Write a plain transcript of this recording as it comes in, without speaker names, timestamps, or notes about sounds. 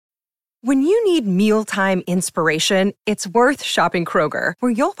When you need mealtime inspiration, it's worth shopping Kroger,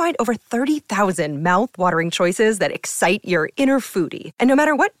 where you'll find over 30,000 mouth-watering choices that excite your inner foodie. And no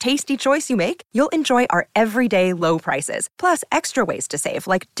matter what tasty choice you make, you'll enjoy our everyday low prices, plus extra ways to save,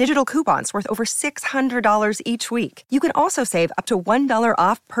 like digital coupons worth over $600 each week. You can also save up to $1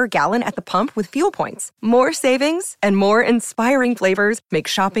 off per gallon at the pump with fuel points. More savings and more inspiring flavors make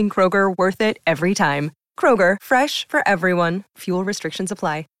shopping Kroger worth it every time. Kroger, fresh for everyone. Fuel restrictions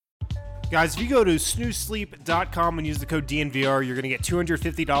apply. Guys, if you go to snoozesleep.com and use the code DNVR, you're going to get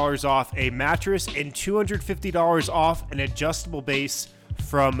 $250 off a mattress and $250 off an adjustable base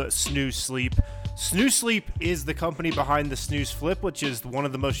from Snooze Sleep. Snooze Sleep is the company behind the Snooze Flip, which is one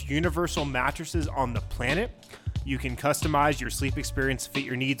of the most universal mattresses on the planet. You can customize your sleep experience to fit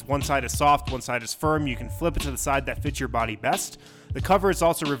your needs. One side is soft, one side is firm. You can flip it to the side that fits your body best. The cover is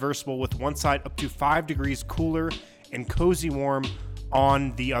also reversible, with one side up to 5 degrees cooler and cozy warm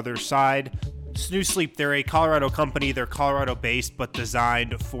on the other side. Snooze Sleep, they're a Colorado company. They're Colorado-based, but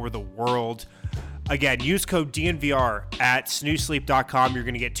designed for the world. Again, use code DNVR at snoozesleep.com. You're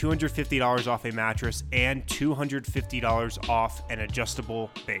going to get $250 off a mattress and $250 off an adjustable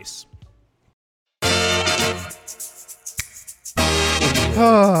base.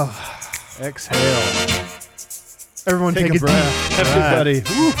 Exhale. Everyone take a breath. Everybody.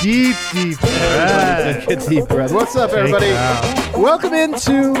 Deep breath. Take a deep breath. What's up, everybody? Welcome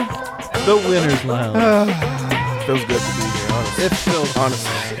into the Winner's Lounge. Feels good to be here, honestly. It feels,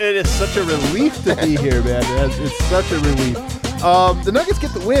 honestly. It is such a relief to be here, man. It's such a relief. The Nuggets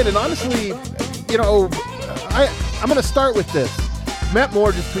get the win, and honestly, you know, I'm going to start with this. Matt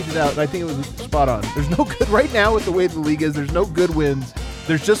Moore just tweeted out, and I think it was spot on. There's no good right now with the way the league is. There's no good wins.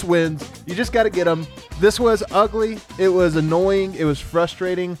 There's just wins. You just got to get them. This was ugly. It was annoying. It was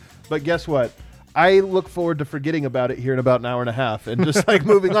frustrating. But guess what? I look forward to forgetting about it here in about an hour and a half and just like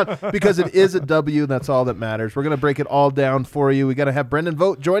moving on, because it is a W, and that's all that matters. We're going to break it all down for you. We got to have Brendan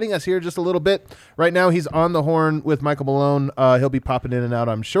Vogt joining us here just a little bit. Right now he's on the horn with Michael Malone. He'll be popping in and out,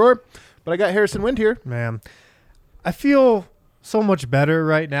 I'm sure. But I got Harrison Wind here. Man, I feel so much better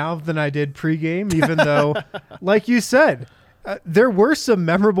right now than I did pregame, even though, like you said, there were some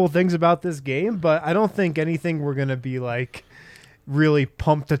memorable things about this game, but I don't think anything we're going to be like really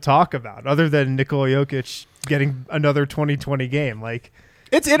pumped to talk about other than Nikola Jokic getting another 2020 game. Like,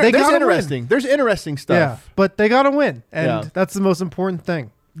 there's interesting. There's interesting stuff. Yeah, but they got to win, and that's the most important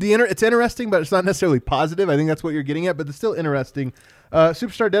thing. It's interesting, but it's not necessarily positive. I think that's what you're getting at, but it's still interesting.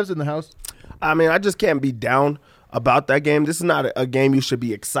 Superstar Dev's in the house. I mean, I just can't be down about that game. This is not a game you should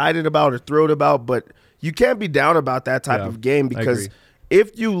be excited about or thrilled about, but you can't be down about that type of game, because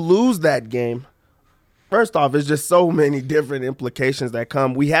if you lose that game, first off, there's just so many different implications that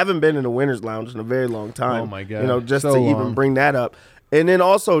come. We haven't been in the Winner's Lounge in a very long time. Oh, my God. You know, just so to long. even bring that up. And then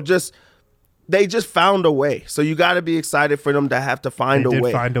also they just found a way. So you got to be excited for them to have to find a way. They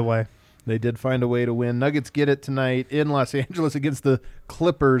did find a way. They did find a way to win. Nuggets get it tonight in Los Angeles against the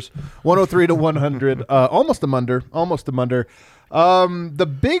Clippers, 103-100. Almost a under.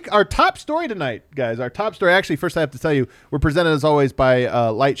 Our top story tonight, guys. Our top story. Actually, first I have to tell you, we're presented as always by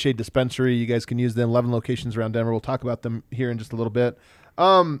Lightshade Dispensary. You guys can use the 11 locations around Denver. We'll talk about them here in just a little bit.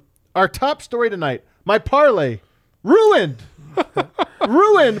 Our top story tonight: my parlay ruined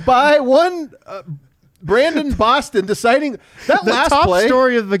by one. Brandon Boston deciding that the last top play.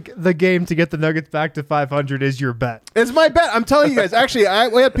 Story of the game to get the Nuggets back to 500 is your bet. It's my bet. I'm telling you guys. Actually,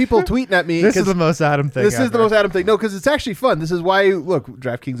 we had people tweeting at me. This is the most Adam thing. This is the most Adam thing. No, because it's actually fun. This is why, look,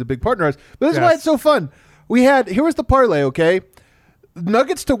 DraftKings is a big partner of ours. But this is why it's so fun. Here was the parlay, okay?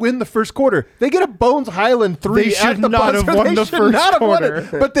 Nuggets to win the first quarter. They get a Bones Highland 3. They should not have won the first quarter.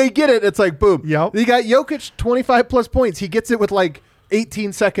 But they get it. It's like, boom. Yep. You got Jokic, 25-plus points. He gets it with like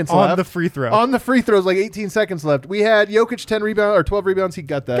 18 seconds left. On the free throw. On the free throws, like 18 seconds left. We had Jokic 10 rebounds or 12 rebounds. He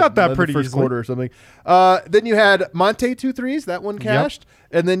got that. Got that in pretty the first easily. quarter or something. Then you had Monte 2 threes. That one cashed.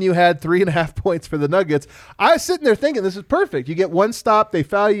 Yep. And then you had 3.5 points for the Nuggets. I was sitting there thinking, this is perfect. You get one stop. They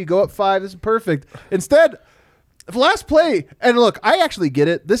foul you. You go up 5. This is perfect. Instead, last play, and look, I actually get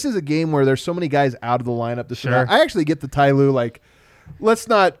it. This is a game where there's so many guys out of the lineup. I actually get the Ty Lue, like, let's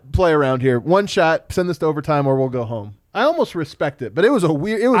not play around here. One shot, send this to overtime, or we'll go home. I almost respect it, but it was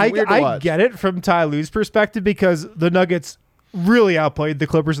weird to watch. I get it from Ty Lue's perspective, because the Nuggets really outplayed the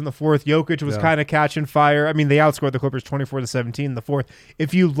Clippers in the fourth. Jokic was kind of catching fire. I mean, they outscored the Clippers 24-17 in the fourth.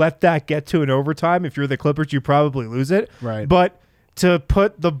 If you let that get to an overtime, if you're the Clippers, you probably lose it. Right. But to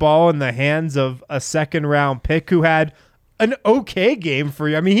put the ball in the hands of a second-round pick who had an okay game for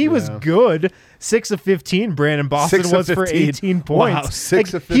you. I mean, he was good. 6 of 15, Brandon Boston was for 18 points. Wow,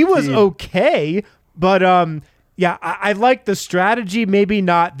 6 of 15. He was okay, but Yeah, I like the strategy, maybe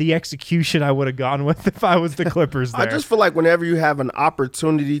not the execution I would have gone with if I was the Clippers there. I just feel like whenever you have an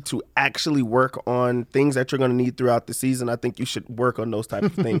opportunity to actually work on things that you're going to need throughout the season, I think you should work on those type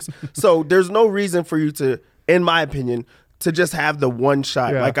of things. So there's no reason for you to, in my opinion, to just have the one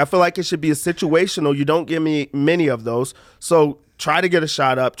shot. Yeah. Like, I feel like it should be a situational. You don't give me many of those. So try to get a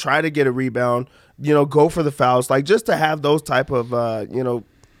shot up, try to get a rebound, go for the fouls. Like, just to have those type of,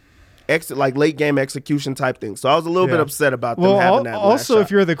 like late game execution type things. So I was a little bit upset about them having that. Also, if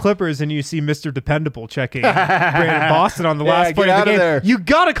you're the Clippers and you see Mr. Dependable checking Brandon Boston on the last play of the game, there. you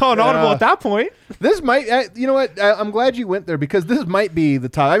got to call an audible at that point. This might, you know what? I'm glad you went there because this might be the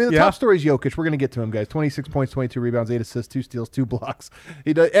top. I mean, the top story is Jokic. We're going to get to him, guys. 26 points, 22 rebounds, 8 assists, 2 steals, 2 blocks.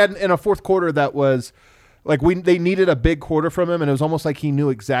 He does, and in a fourth quarter that was like they needed a big quarter from him, and it was almost like he knew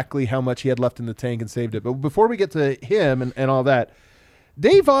exactly how much he had left in the tank and saved it. But before we get to him and all that,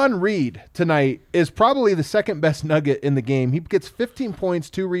 Davon Reed tonight is probably the second best Nugget in the game. He gets 15 points,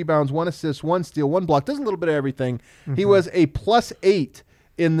 2 rebounds, 1 assist, 1 steal, 1 block. Does a little bit of everything. Mm-hmm. He was a +8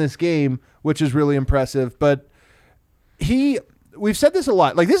 in this game, which is really impressive. But we've said this a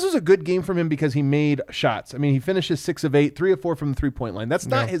lot. Like, this was a good game from him because he made shots. I mean, he finishes 6 of 8, 3 of 4 from the 3-point line. That's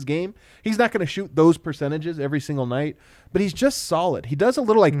not his game. He's not going to shoot those percentages every single night, but he's just solid. He does a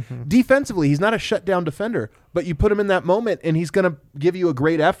little defensively. He's not a shutdown defender, but you put him in that moment and he's going to give you a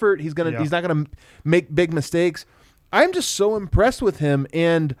great effort. He's not going to make big mistakes. I'm just so impressed with him,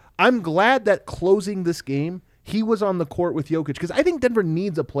 and I'm glad that closing this game, he was on the court with Jokic, because I think Denver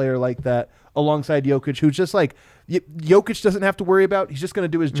needs a player like that alongside Jokic, who's just like, Jokic doesn't have to worry about. He's just going to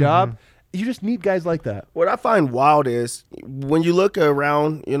do his job. You just need guys like that. What I find wild is when you look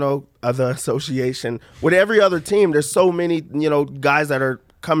around, the association, with every other team, there's so many, guys that are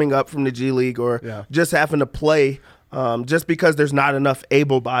coming up from the G League or just having to play just because there's not enough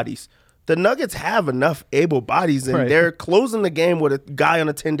able bodies. The Nuggets have enough able bodies, and they're closing the game with a guy on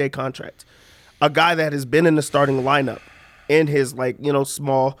a 10-day contract, a guy that has been in the starting lineup in his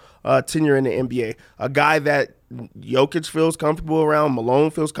small tenure in the NBA, a guy that Jokic feels comfortable around,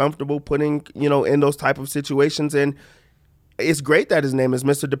 Malone feels comfortable putting in those type of situations. And it's great that his name is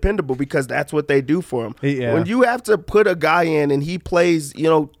Mr. Dependable, because that's what they do for him. When you have to put a guy in and he plays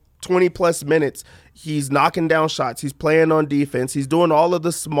 20 plus minutes, he's knocking down shots, he's playing on defense, he's doing all of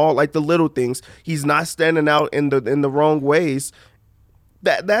the small, like the little things, he's not standing out in the wrong ways.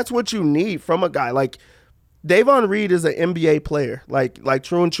 That's what you need from a guy. Like, Davon Reed is an NBA player, like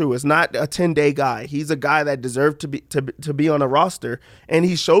true and true. It's not a 10-day guy. He's a guy that deserved to be on a roster, and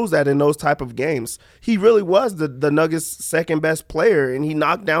he shows that in those type of games. He really was the Nuggets' second best player, and he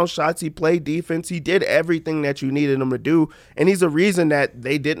knocked down shots. He played defense. He did everything that you needed him to do, and he's a reason that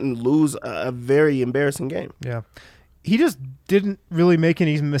they didn't lose a very embarrassing game. Yeah, he just didn't really make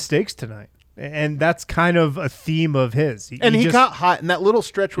any mistakes tonight. And that's kind of a theme of his. He got hot in that little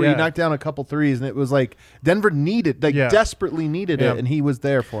stretch where he knocked down a couple threes, and it was like Denver desperately needed it, and he was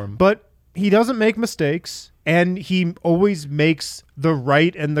there for him. But he doesn't make mistakes, and he always makes the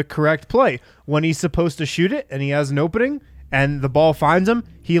right and the correct play. When he's supposed to shoot it and he has an opening and the ball finds him,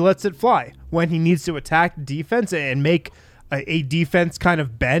 he lets it fly. When he needs to attack defense and make a defense kind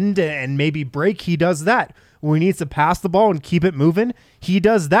of bend and maybe break, he does that. When he needs to pass the ball and keep it moving, he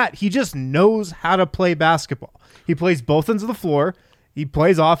does that. He just knows how to play basketball. He plays both ends of the floor. He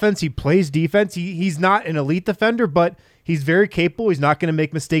plays offense. He plays defense. He's not an elite defender, but he's very capable. He's not going to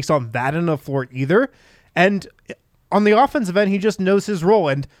make mistakes on that end of the floor either. And on the offensive end, he just knows his role.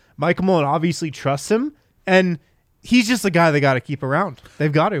 And Michael Malone obviously trusts him. And he's just a guy they got to keep around.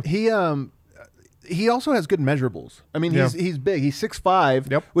 They've got to. He also has good measurables. I mean, he's big. He's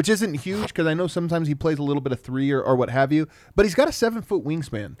 6'5", which isn't huge, because I know sometimes he plays a little bit of 3 or what have you. But he's got a 7-foot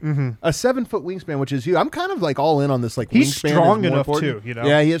wingspan. A 7-foot wingspan, which is huge. I'm kind of like all in on this. Like, he's wingspan strong is more enough important. too.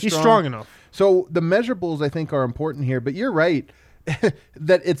 Yeah, he's strong enough. So the measurables, I think, are important here. But you're right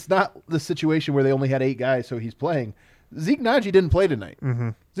that it's not the situation where they only had 8 guys, so he's playing. Zeke Naji didn't play tonight.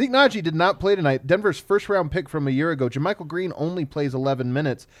 Zeke Naji did not play tonight. Denver's first-round pick from a year ago. JaMychal Green only plays 11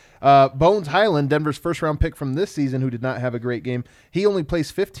 minutes. Bones Highland, Denver's first-round pick from this season, who did not have a great game, he only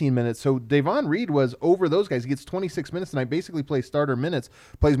plays 15 minutes. So Davon Reed was over those guys. He gets 26 minutes tonight, basically plays starter minutes,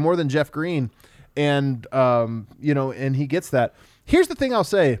 plays more than Jeff Green, and and he gets that. Here's the thing I'll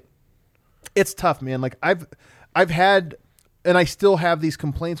say. It's tough, man. Like, I've had, and I still have these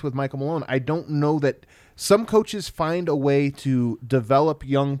complaints with Michael Malone. I don't know that some coaches find a way to develop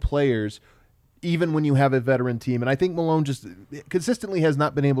young players even when you have a veteran team. And I think Malone just consistently has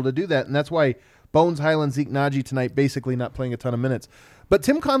not been able to do that. And that's why Bones Highland, Zeke Naji tonight basically not playing a ton of minutes. But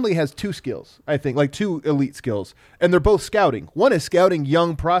Tim Conley has two skills, I think, like two elite skills, and they're both scouting. One is scouting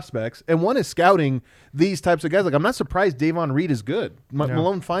young prospects, and one is scouting these types of guys. Like, I'm not surprised Davon Reed is good.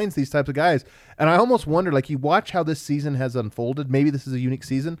 Malone finds these types of guys, and I almost wonder, like, you watch how this season has unfolded. Maybe this is a unique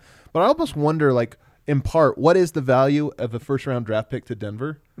season, but I almost wonder, like, in part, what is the value of a first-round draft pick to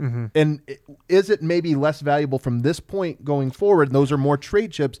Denver? Mm-hmm. And is it maybe less valuable from this point going forward? And those are more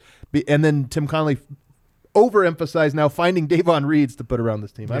trade chips, and then Tim Conley overemphasize now finding Davon Reeds to put around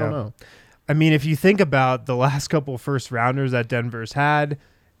this team. I don't know. I mean, if you think about the last couple first rounders that Denver's had,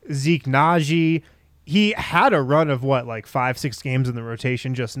 Zeke Naji, he had a run of like 5-6 games in the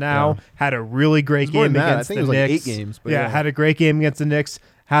rotation just now. Yeah. Had a really great game against the Knicks. I think it was like 8 games. But yeah, had a great game against the Knicks.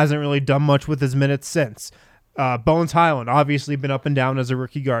 Hasn't really done much with his minutes since. Bones Highland, obviously been up and down as a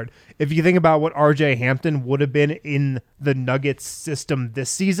rookie guard. If you think about what RJ Hampton would have been in the Nuggets system this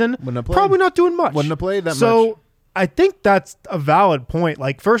season, probably not doing much. Wouldn't have played that much. So I think that's a valid point.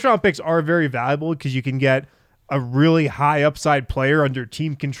 Like, first-round picks are very valuable because you can get a really high upside player under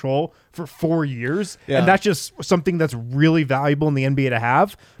team control for 4 years. Yeah. And that's just something that's really valuable in the NBA to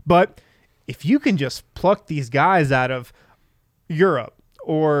have. But if you can just pluck these guys out of Europe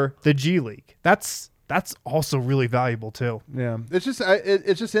or the G League, that's also really valuable too. Yeah, it's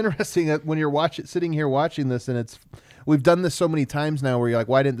just interesting that when you're sitting here watching this, and we've done this so many times now, where you're like,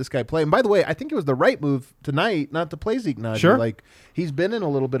 why didn't this guy play? And by the way, I think it was the right move tonight not to play Zeke Naji. Sure, like he's been in a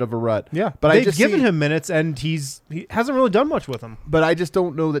little bit of a rut. Yeah, but they've given him minutes, and he hasn't really done much with them. But I just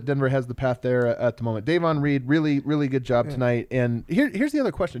don't know that Denver has the path there at the moment. Davon Reed, really, really good job tonight. And here's the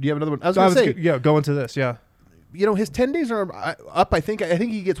other question. Do you have another one? I was going to say, go into this. Yeah. You know, his 10 days are up. I think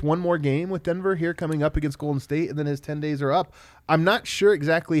he gets one more game with Denver here coming up against Golden State, and then his 10 days are up. I'm not sure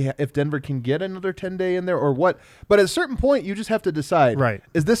exactly if Denver can get another 10-day in there or what. But at a certain point, you just have to decide, right,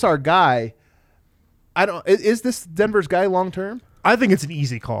 is this our guy? Is this Denver's guy long term? I think it's an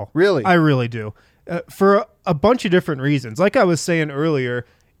easy call. Really? I really do. For a bunch of different reasons. Like I was saying earlier,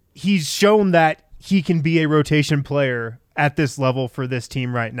 he's shown that he can be a rotation player at this level for this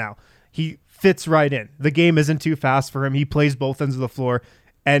team right now. He fits right in. The game isn't too fast for him. He plays both ends of the floor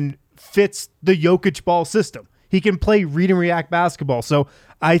and fits the Jokic ball system. He can play read and react basketball. So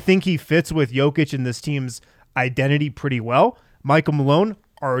I think he fits with Jokic and this team's identity pretty well. Michael Malone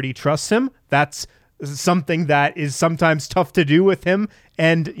already trusts him. That's something that is sometimes tough to do with him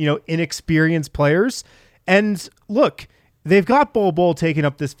and, inexperienced players. And look, they've got Bol taking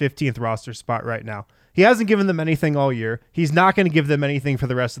up this 15th roster spot right now. He hasn't given them anything all year. He's not going to give them anything for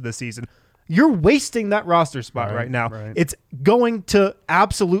the rest of the season. You're wasting that roster spot right now. Right. It's going to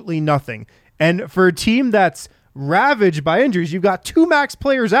absolutely nothing. And for a team that's ravaged by injuries, you've got 2 max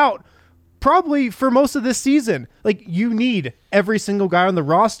players out probably for most of this season. Like, you need every single guy on the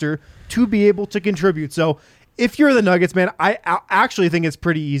roster to be able to contribute. So if you're the Nuggets, man, I actually think it's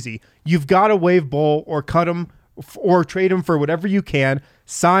pretty easy. You've got to waive Bol or cut him or trade him for whatever you can.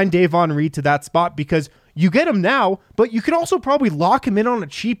 Sign Davon Reed to that spot because you get him now, but you could also probably lock him in on a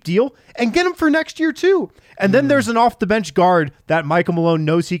cheap deal and get him for next year too. And then there's an off-the-bench guard that Michael Malone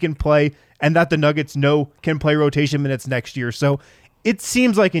knows he can play and that the Nuggets know can play rotation minutes next year. So it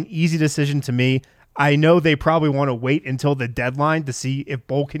seems like an easy decision to me. I know they probably want to wait until the deadline to see if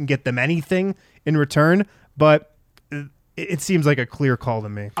Bol can get them anything in return, but it seems like a clear call to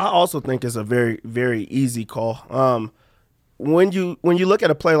me. I also think it's a very, very easy call. When you look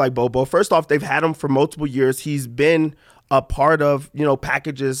at a player like Bol, first off, they've had him for multiple years. He's been a part of,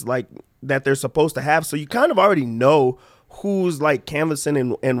 packages like that they're supposed to have. So you kind of already know who's like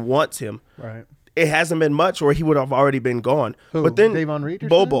canvassing and wants him. Right. It hasn't been much, or he would have already been gone. Who? But then Davon Reed?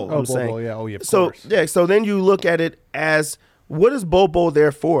 Bol, I'm saying. Yeah. Oh, yeah. Of course. Yeah. So then you look at it as, what is Bol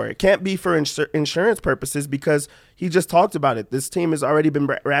there for? It can't be for insurance purposes because he just talked about it. This team has already been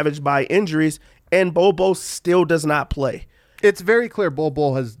ravaged by injuries, and Bol still does not play. It's very clear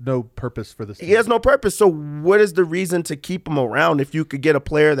Bol has no purpose for this team. He has no purpose. So what is the reason to keep him around if you could get a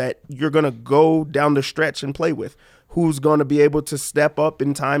player that you're going to go down the stretch and play with, who's going to be able to step up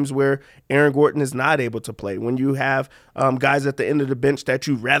in times where Aaron Gordon is not able to play, when you have guys at the end of the bench that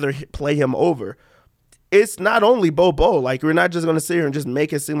you'd rather play him over? It's not only Bol. Like, we're not just going to sit here and just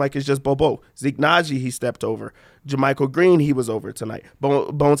make it seem like it's just Bol. Zeke Naji, he stepped over. JaMychal Green, he was over tonight.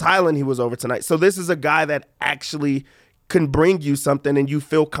 Bones Highland, he was over tonight. So this is a guy that actually can bring you something and you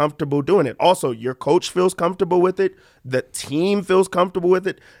feel comfortable doing it. Also, your coach feels comfortable with it. The team feels comfortable with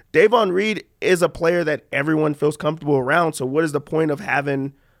it. Davon Reed is a player that everyone feels comfortable around. So what is the point of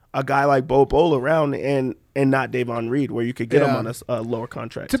having a guy like Bo Bol around and not Davon Reed, where you could get him on a lower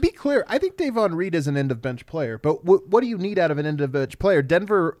contract. To be clear, I think Davon Reed is an end-of-bench player, but what do you need out of an end-of-bench player?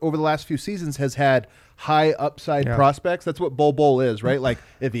 Denver, over the last few seasons, has had high upside prospects. That's what Bo Bol is, right? Like,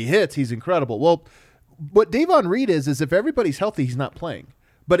 if he hits, he's incredible. Well, what Davon Reed is if everybody's healthy, he's not playing.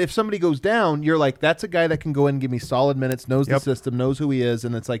 But if somebody goes down, you're like, that's a guy that can go in and give me solid minutes, knows the system, knows who he is,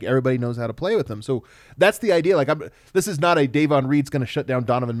 and it's like everybody knows how to play with him. So that's the idea. Like, this is not a Davon Reed's going to shut down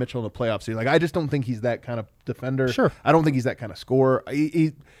Donovan Mitchell in the playoffs. So like, I just don't think he's that kind of defender. Sure. I don't think he's that kind of scorer.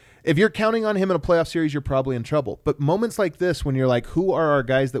 If you're counting on him in a playoff series, you're probably in trouble. But moments like this, when you're like, who are our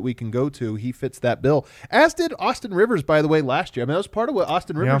guys that we can go to? He fits that bill. As did Austin Rivers, by the way, last year. I mean, that was part of what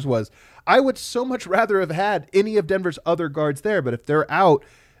Austin Rivers was. I would so much rather have had any of Denver's other guards there. But if they're out,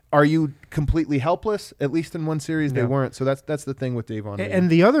 are you completely helpless? At least in one series, they weren't. So that's the thing with Davon Reed.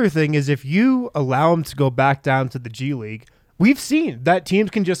 And the other thing is, if you allow him to go back down to the G League, we've seen that teams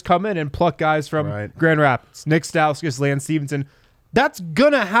can just come in and pluck guys from Grand Rapids, Nick Stauskas, Lance Stevenson. That's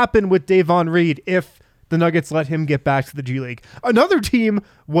going to happen with Davon Reed if the Nuggets let him get back to the G League. Another team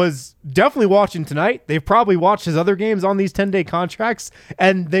was definitely watching tonight. They've probably watched his other games on these 10-day contracts,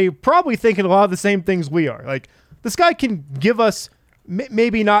 and they're probably thinking a lot of the same things we are. Like, this guy can give us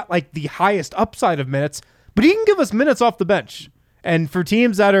maybe not like the highest upside of minutes, but he can give us minutes off the bench. And for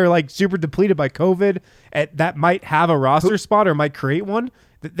teams that are like super depleted by COVID, that might have a roster spot or might create one,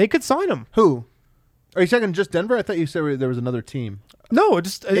 they could sign him. Who? Are you talking just Denver? I thought you said there was another team. No,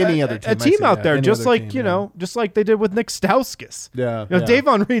 just any other team. A team out there, just like team, just like they did with Nick Stauskas.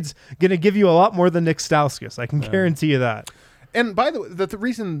 Davon Reed's gonna give you a lot more than Nick Stauskas. I can guarantee you that. And by the way, the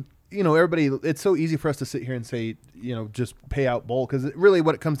reason everybody, it's so easy for us to sit here and say just pay out Bol, because really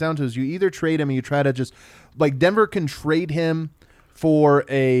what it comes down to is you either trade him and you try to just like Denver can trade him for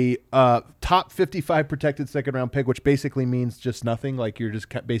a top 55 protected second round pick, which basically means just nothing. Like you're just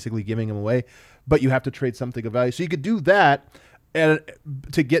basically giving him away, but you have to trade something of value. So you could do that and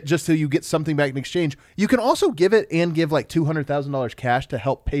to get just so you get something back in exchange. You can also give it and give like $200,000 cash to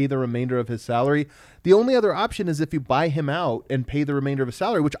help pay the remainder of his salary. The only other option is if you buy him out and pay the remainder of his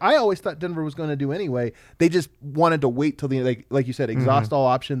salary, which I always thought Denver was going to do anyway. They just wanted to wait till like you said, exhaust all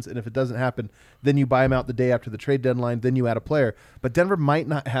options. And if it doesn't happen, then you buy him out the day after the trade deadline. Then you add a player. But Denver might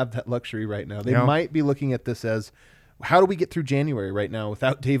not have that luxury right now. They might be looking at this as, how do we get through January right now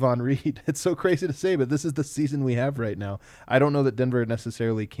without Davon Reed? It's so crazy to say, but this is the season we have right now. I don't know that Denver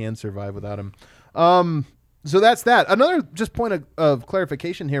necessarily can survive without him. So that's that. Another just point of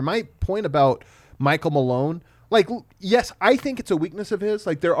clarification here. My point about Michael Malone, like, yes, I think it's a weakness of his.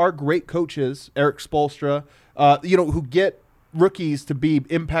 Like, there are great coaches, Eric Spoelstra, who get rookies to be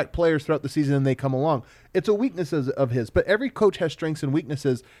impact players throughout the season and they come along. It's a weakness of his, but every coach has strengths and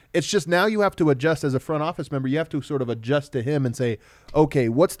weaknesses. It's just now you have to adjust as a front office member. You have to sort of adjust to him and say, okay,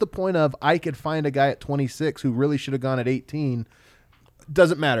 what's the point of I could find a guy at 26 who really should have gone at 18?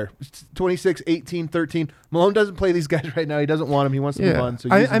 Doesn't matter. 26, 18, 13. Malone doesn't play these guys right now. He doesn't want them. He wants to move on. So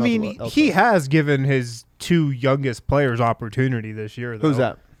I mean, he has given his two youngest players opportunity this year, though. Who's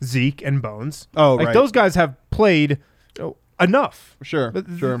that? Zeke and Bones. Oh, right. Those guys have played enough. Sure.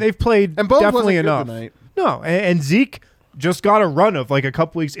 They've played and Bones definitely wasn't enough. Good tonight. No, and Zeke just got a run of like a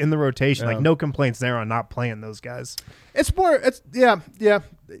couple weeks in the rotation. Like, no complaints there on not playing those guys.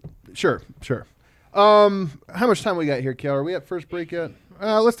 Sure. How much time we got here, Kel? Are we at first break yet?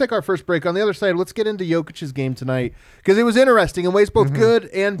 Let's take our first break. On the other side, let's get into Jokic's game tonight, because it was interesting in ways both good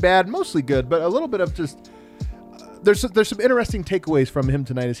and bad, mostly good, but a little bit of just there's some interesting takeaways from him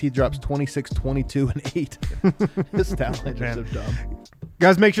tonight as he drops 26, 22, and 8. His stat lines are so dumb.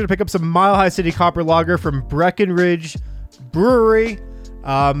 Guys, make sure to pick up some Mile High City Copper Lager from Breckenridge Brewery.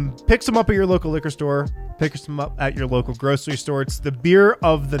 Pick some up at your local liquor store. Pick some up at your local grocery store. It's the beer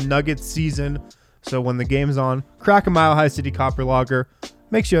of the Nuggets season. So when the game's on, crack a Mile High City Copper Lager.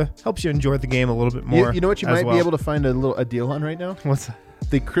 Helps you enjoy the game a little bit more. You know what you might be able to find a deal on right now? What's that?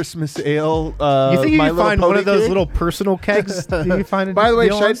 The Christmas ale. You think you can find one of those little personal kegs? You find By the way,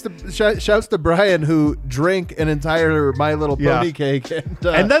 shouts to Brian, who drank an entire My Little Pony cake,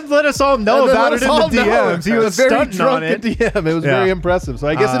 and then let us all know about it in the DMs. He was very stunting drunk on it. DM. It was very impressive. So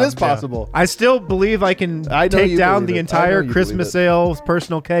I guess it is possible. I still believe I can take down the entire Christmas ale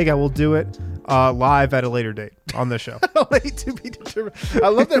personal keg. I will do it live at a later date on the show. Late to be determined. I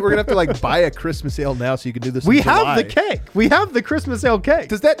love that we're gonna have to buy a Christmas ale now so you can do this. We have the keg. We have the Christmas ale keg.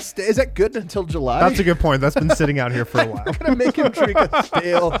 Does that is that good until July? That's a good point. That's been sitting out here for a while. I'm gonna make him drink a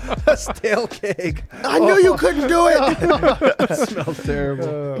stale keg. I knew you couldn't do it. It smells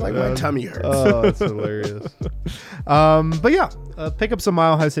terrible. My tummy hurts. Oh, that's hilarious. But yeah, pick up some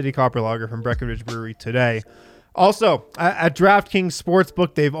Mile High City Copper Lager from Breckenridge Brewery today. Also, at DraftKings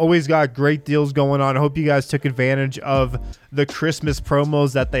Sportsbook, they've always got great deals going on. I hope you guys took advantage of the Christmas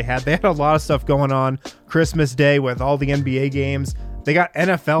promos that they had. They had a lot of stuff going on Christmas Day with all the NBA games. They got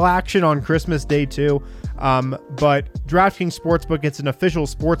NFL action on Christmas Day too. But DraftKings Sportsbook, it's an official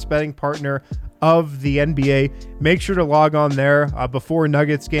sports betting partner of the NBA. Make sure to log on there before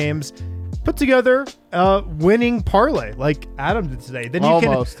Nuggets games. Put together a winning parlay like Adam did today. Then you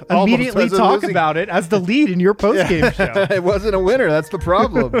can immediately talk about it as the lead in your postgame show. It wasn't a winner. That's the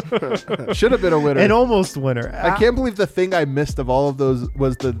problem. Should have been a winner. An almost winner. I can't believe the thing I missed of all of those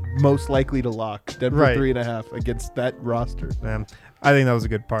was the most likely to lock. Denver 3.5 against that roster. I think that was a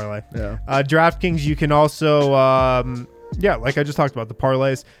good parlay. Yeah. DraftKings, you can also, like I just talked about, the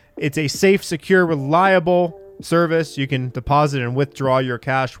parlays. It's a safe, secure, reliable service. You can deposit and withdraw your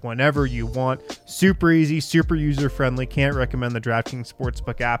cash whenever you want. Super easy, super user-friendly. Can't recommend the DraftKings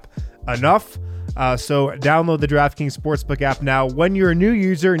Sportsbook app enough. So download the DraftKings Sportsbook app now. When you're a new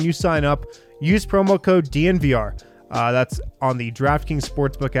user and you sign up, use promo code DNVR. That's on the DraftKings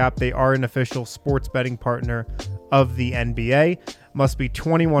Sportsbook app. They are an official sports betting partner of the NBA. Must be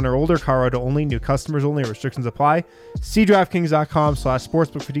 21 or older. Colorado only. New customers only. Restrictions apply. See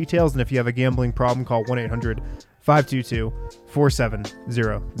DraftKings.com/sportsbook for details. And if you have a gambling problem, call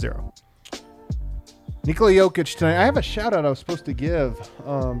 1-800-522-4700. Nikola Jokic tonight. I have a shout out I was supposed to give, but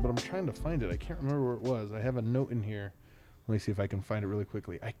I'm trying to find it. I can't remember where it was. I have a note in here. Let me see if I can find it really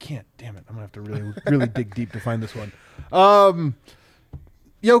quickly. I can't. Damn it. I'm going to have to really dig deep to find this one.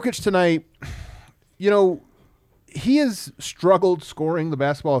 Jokic tonight, he has struggled scoring the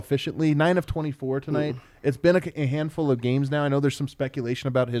basketball efficiently. 9 of 24 tonight. It's been a handful of games now. I know there's some speculation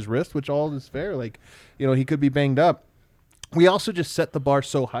about his wrist, which all is fair. He could be banged up. We also just set the bar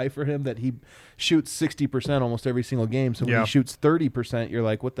so high for him that he shoots 60% almost every single game. So when he shoots 30%, you're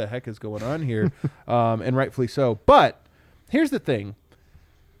like, what the heck is going on here? And rightfully so. But here's the thing.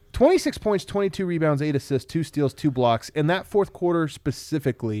 26 points, 22 rebounds, 8 assists, 2 steals, 2 blocks. In that fourth quarter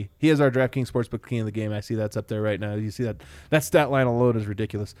specifically, he is our DraftKings Sportsbook king of the game. I see that's up there right now. You see that stat line alone is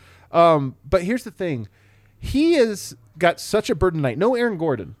ridiculous. But here's the thing. He has got such a burden tonight. No Aaron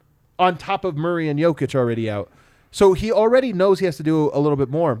Gordon on top of Murray and Jokic already out. So he already knows he has to do a little bit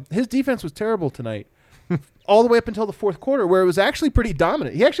more. His defense was terrible tonight. All the way up until the fourth quarter, where it was actually pretty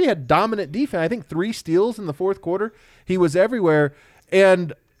dominant. He actually had dominant defense. I think 3 steals in the fourth quarter. He was everywhere.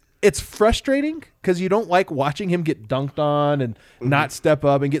 And it's frustrating because you don't like watching him get dunked on and not step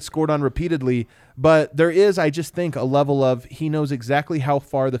up and get scored on repeatedly. But there is, I just think, a level of he knows exactly how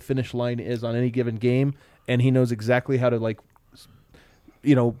far the finish line is on any given game, and he knows exactly how to,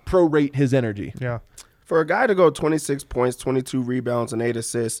 prorate his energy. Yeah. For a guy to go 26 points, 22 rebounds, and 8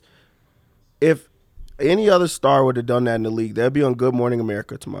 assists, if any other star would have done that in the league, they'd be on Good Morning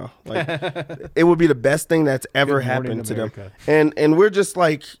America tomorrow. It would be the best thing that's ever happened to them. And we're just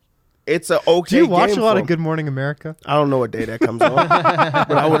like, it's an okay game. Do you watch a lot of Good Morning America? I don't know what day that comes on,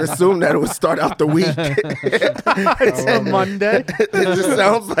 but I would assume that it would start out the week. It's a Monday. It just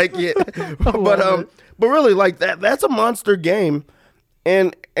sounds like it. But really, that's a monster game.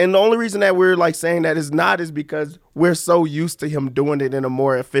 And the only reason that we're saying that is because we're so used to him doing it in a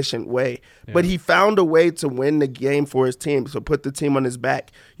more efficient way. Yeah. But he found a way to win the game for his team, so put the team on his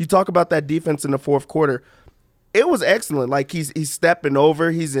back. You talk about that defense in the fourth quarter. It was excellent. He's stepping over.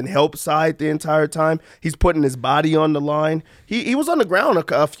 He's in help side the entire time. He's putting his body on the line. He was on the ground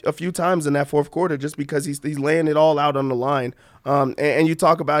a few times in that fourth quarter just because he's laying it all out on the line. And you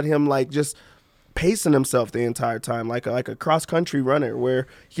talk about him just pacing himself the entire time, like a cross-country runner where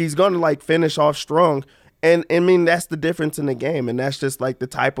he's going to finish off strong. And I mean, that's the difference in the game. And that's just the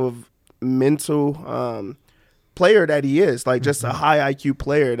type of mental player that he is, just a high IQ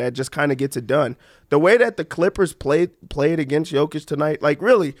player that just kind of gets it done. The way that the Clippers played against Jokic tonight,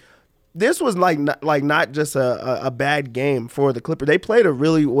 really, this was not just a bad game for the Clippers. They played a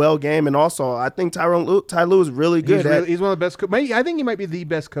really well game, and also I think Ty Lue is really good. He's one of the best. I think he might be the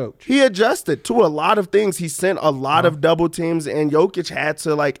best coach. He adjusted to a lot of things. He sent a lot of double teams, and Jokic had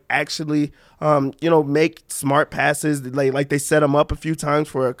to actually make smart passes. They set him up a few times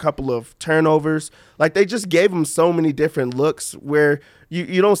for a couple of turnovers. They just gave him so many different looks where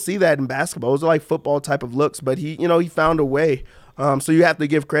you don't see that in basketball. Those are football type of looks, but he found a way. So you have to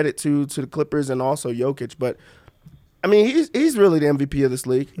give credit to the Clippers and also Jokic. But, I mean, he's really the MVP of this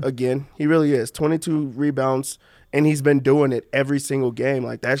league again. He really is. 22 rebounds, and he's been doing it every single game.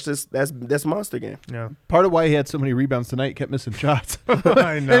 That's monster game. Yeah. Part of why he had so many rebounds tonight, he kept missing shots.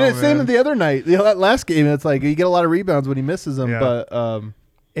 I know, and it's same the other night. That last game, it's you get a lot of rebounds when he misses them. Yeah. But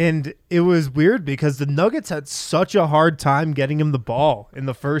And it was weird because the Nuggets had such a hard time getting him the ball in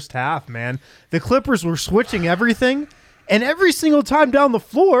the first half, man. The Clippers were switching everything, and every single time down the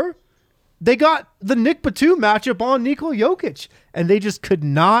floor, they got the Nick Batum matchup on Nikola Jokic, and they just could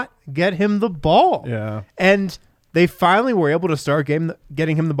not get him the ball. Yeah. And they finally were able to start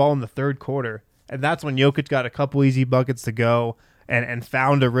getting him the ball in the third quarter, and that's when Jokic got a couple easy buckets to go. And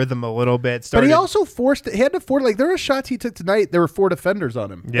found a rhythm a little bit. But he also he had to force, like, there were shots he took tonight, there were 4 defenders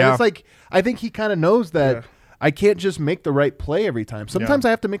on him. Yeah. And it's like, I think he kind of knows that I can't just make the right play every time. Sometimes I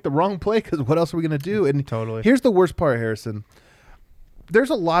have to make the wrong play because what else are we going to do? And totally. Here's the worst part, Harrison. There's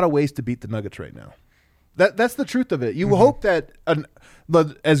a lot of ways to beat the Nuggets right now. That's the truth of it. You hope that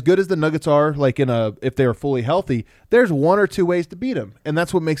as good as the Nuggets are, like if they are fully healthy, there's 1 or 2 ways to beat them, and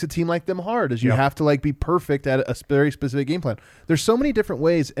that's what makes a team like them hard. Is you have to like be perfect at a very specific game plan. There's so many different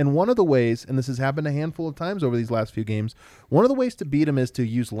ways, and one of the ways, and this has happened a handful of times over these last few games, one of the ways to beat them is to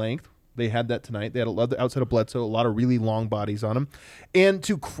use length. They had that tonight. They had a lot outside of Bledsoe, a lot of really long bodies on them, and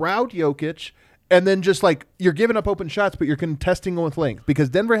to crowd Jokic. And then just like you're giving up open shots, but you're contesting them with length because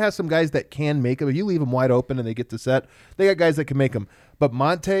Denver has some guys that can make them. If you leave them wide open and they get to set, they got guys that can make them. But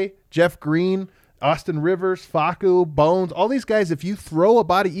Monte, Jeff Green, Austin Rivers, Facu, Bones, all these guys, if you throw a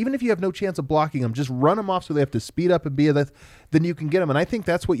body, even if you have no chance of blocking them, just run them off so they have to speed up and be that, then you can get them. And I think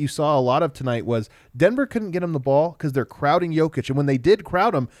that's what you saw a lot of tonight was Denver couldn't get him the ball because they're crowding Jokic. And when they did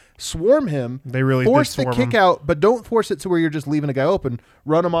crowd him, swarm him, they really force did the kick out, but don't force it to where you're just leaving a guy open.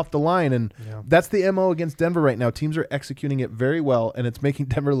 Run him off the line. And that's the MO against Denver right now. Teams are executing it very well, and it's making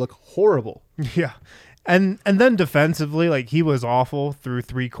Denver look horrible. Yeah. And then defensively, like he was awful through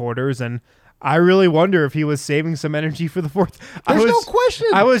 3 quarters, and I really wonder if he was saving some energy for the fourth. There's no question.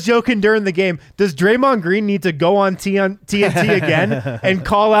 I was joking during the game. Does Draymond Green need to go on TNT again and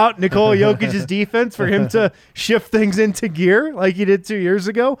call out Nikola Jokic's defense for him to shift things into gear like he did 2 years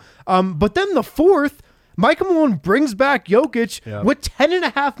ago? But then the fourth, Mike Malone brings back Jokic with 10 and a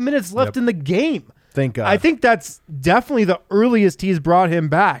half minutes left in the game. Thank God. I think that's definitely the earliest he's brought him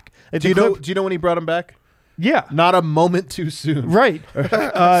back. Do you know when he brought him back? Yeah. Not a moment too soon. Right.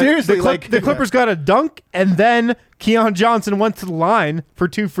 Seriously. The Clippers got a dunk, and then Keon Johnson went to the line for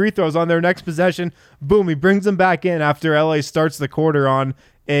 2 free throws on their next possession. Boom, he brings them back in after LA starts the quarter on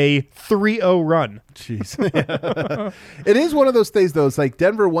a 3-0 run. Jeez. It is one of those things, though. It's like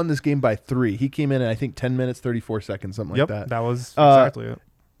Denver won this game by 3. He came in I think, 10 minutes, 34 seconds, something like that. That was exactly it.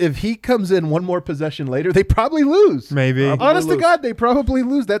 If he comes in one more possession later, they probably lose. Maybe. Honest to God, they probably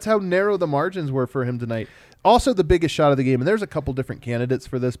lose. That's how narrow the margins were for him tonight. Also, the biggest shot of the game, and there's a couple different candidates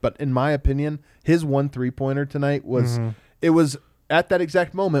for this, but in my opinion, his 1 3-pointer tonight was it was at that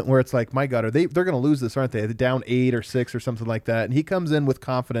exact moment where it's like, my God, they're going to lose this, aren't they? They're down 8 or 6 or something like that, and he comes in with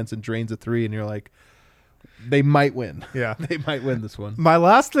confidence and drains a 3, and you're like, they might win. Yeah. They might win this one. My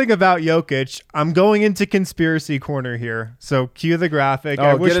last thing about Jokic, I'm going into conspiracy corner here. So cue the graphic.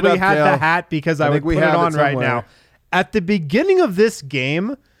 I wish we had the hat because I would put it on right now. At the beginning of this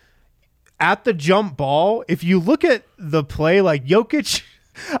game, at the jump ball, if you look at the play, like Jokic,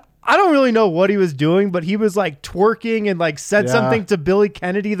 I don't really know what he was doing, but he was like twerking and like said something to Billy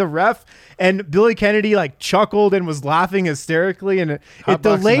Kennedy, the ref, and Billy Kennedy like chuckled and was laughing hysterically, and it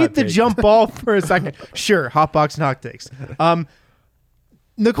delayed the jump ball for a second. Sure, hot box and hot takes. Nikola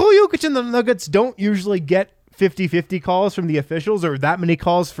Jokic and the Nuggets don't usually get 50-50 calls from the officials, or that many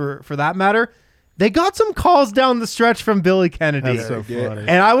calls for that matter. They got some calls down the stretch from Billy Kennedy. That's so funny.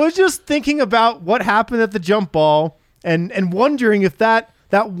 And I was just thinking about what happened at the jump ball and wondering if that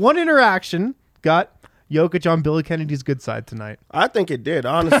one interaction got Jokic on Billy Kennedy's good side tonight. I think it did,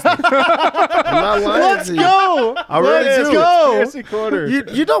 honestly. I'm not lying. Let's go. I really Let's do. go. Corner.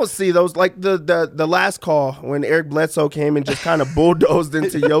 You don't see those, like the last call when Eric Bledsoe came and just kind of bulldozed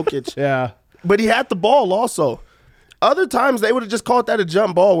into Jokic. Yeah. But he had the ball also. Other times they would have just called that a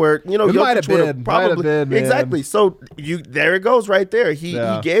jump ball where, it Jokic might have been. probably Man. exactly. So there it goes right there. He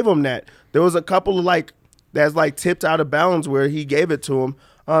gave him that. There was a couple of that's tipped out of bounds where he gave it to him.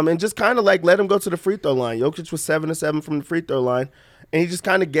 And just kind of let him go to the free throw line. Jokic was 7-7 from the free throw line, and he just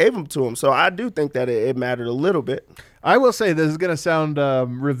kind of gave him to him. So I do think that it mattered a little bit. I will say, this is going to sound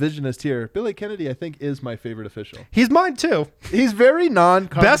revisionist here. Billy Kennedy, I think, is my favorite official. He's mine too. He's very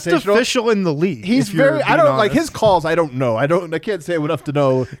non-confrontational. Best official in the league. He's very. I don't like his calls. I don't know. I can't say enough to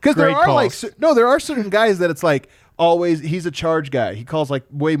know because there are there are certain guys that it's like always he's a charge guy. He calls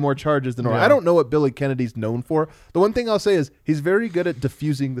way more charges than normal. I don't know what Billy Kennedy's known for. The one thing I'll say is he's very good at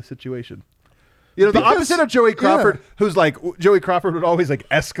diffusing the situation. The opposite of Joey Crawford, who's Joey Crawford would always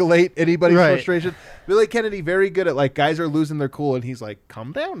escalate anybody's frustration. Billy Kennedy very good at guys are losing their cool, and he's like,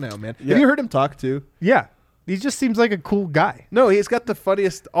 calm down now, man. Have you heard him talk too? Yeah. He just seems like a cool guy. No, he's got the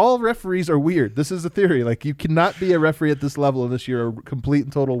funniest. All referees are weird. This is the theory. Like, you cannot be a referee at this level unless you're a complete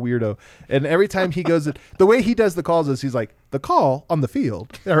and total weirdo. And every time he goes, the way he does the calls is he's like, the call on the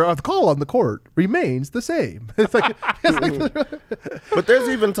field or the call on the court remains the same. It's like, but there's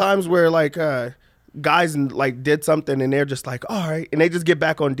even times where like guys like did something and they're just like, all right, and they just get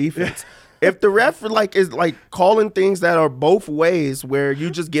back on defense. If the ref like is like calling things that are both ways, where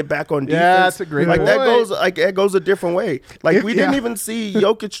you just get back on defense, that's a great like point. that goes a different way. Like we didn't even see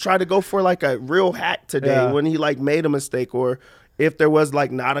Jokic try to go for like a real hack today when he like made a mistake, or if there was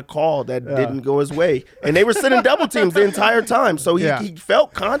like not a call that didn't go his way, and they were sitting double teams the entire time, so he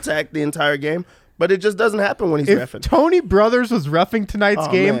felt contact the entire game, but it just doesn't happen when he's reffing. Tony Brothers was reffing tonight's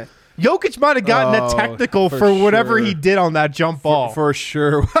game. Man. Jokic might have gotten a technical for whatever he did on that jump ball. For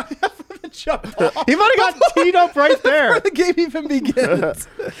sure. He might have gotten teed up right there. Before the game even begins.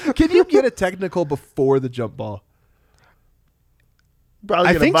 Can you get a technical before the jump ball?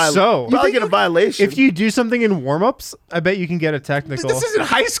 I think so. Probably get a violation. If you do something in warm-ups, I bet you can get a technical. This isn't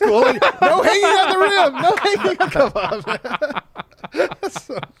high school. No hanging on the rim. No hanging. Come on, man. That's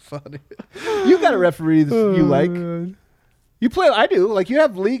so funny. You got a referee that you like. You play. I do. Like, you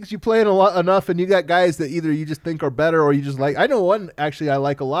have leagues you play in enough, and you got guys that either you just think are better or you just like. I know one actually I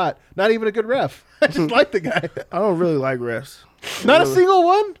like a lot. Not even a good ref. I just like the guy. I don't really like refs. Not a single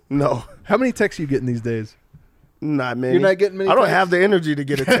one? No. How many texts are you getting these days? Not many. You're not getting many. I don't have the energy to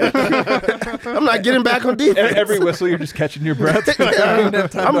get a text. I'm not getting back on defense. Every whistle, you're just catching your breath.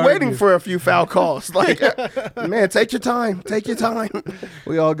 I'm waiting for a few foul calls. Like, man, take your time. Take your time.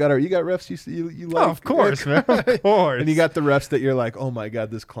 We all got you got refs you like. Oh, of course, man. Of course. And you got the refs that you're like, oh my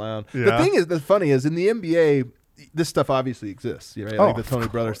God, this clown. Yeah. The thing is, the funny is, in the NBA, this stuff obviously exists, right? Like the Tony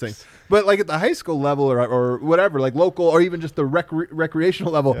Brothers thing. But like at the high school level or whatever, like local or even just the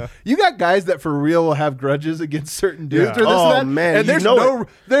recreational level, you got guys that for real will have grudges against certain dudes or this and that. Man, and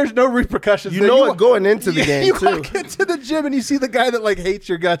there's no repercussions. You know it going into the game, too. You walk into the gym and you see the guy that like hates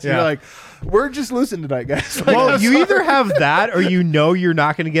your guts and you're like, we're just losing tonight, guys. Like, well, you either have that or you know you're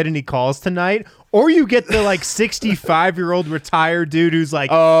not going to get any calls tonight, or you get the like 65-year-old retired dude who's like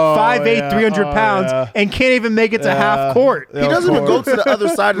 5'8", 300 pounds and can't even make it to half court. He doesn't even go to the other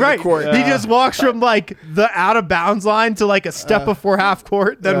side of the court. He just walks from like the out of bounds line to like a step before half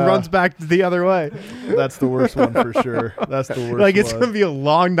court, then runs back the other way. That's the worst one for sure. That's the worst. Like, it's going to be a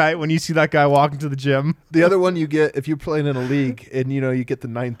long night when you see that guy walking to the gym. The other one you get if you're playing in a league and you get the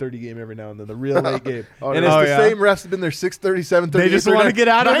 9:30 game every now and then, the real late game. And it's the same refs have been there 6:30, 7:30. They just want to get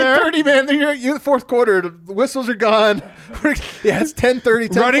out of there. 9:30, man. You're the fourth quarter. The whistles are gone. It's 10:30,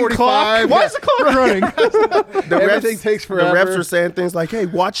 10:45. Running clock. Why is the clock running? Everything takes forever. The refs are saying things like, "Hey,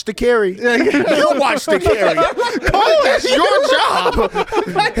 watch the carry. You watch the carry. That's your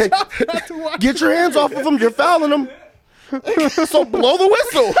job. Get your hands off of them. You're fouling them. So blow the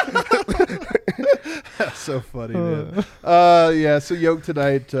whistle." That's so funny, man. So Jokic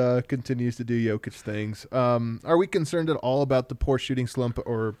tonight continues to do Jokic things. Are we concerned at all about the poor shooting slump,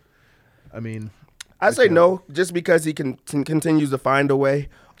 or, I mean, I say no, just because he continues to find a way.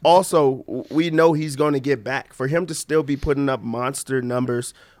 Also, we know he's going to get back. For him to still be putting up monster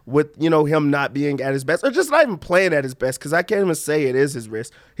numbers with, him not being at his best, or just not even playing at his best, because I can't even say it is his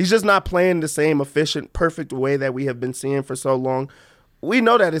wrist. He's just not playing the same efficient, perfect way that we have been seeing for so long. We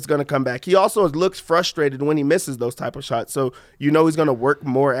know that it's going to come back. He also looks frustrated when he misses those type of shots. So he's going to work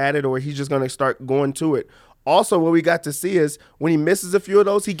more at it, or he's just going to start going to it. Also, what we got to see is when he misses a few of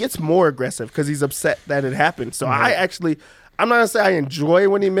those, he gets more aggressive because he's upset that it happened. So I'm not going to say I enjoy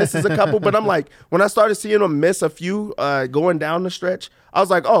when he misses a couple, but I'm like, when I started seeing him miss a few going down the stretch, I was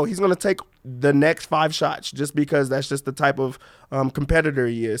like, oh, he's going to take the next 5 shots just because that's just the type of competitor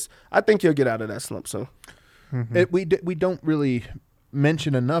he is. I think he'll get out of that slump soon. Mm-hmm. We don't really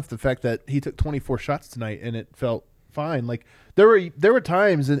mention enough the fact that he took 24 shots tonight and it felt fine. Like, there were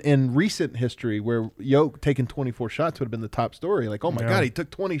times in recent history where Jokic taking 24 shots would have been the top story. Like, oh my God, he took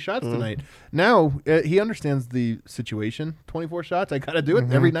 20 shots tonight. Now he understands the situation. 24 shots, I got to do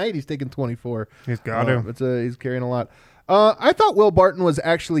it every night. He's taking 24. He's got to. He's carrying a lot. I thought Will Barton was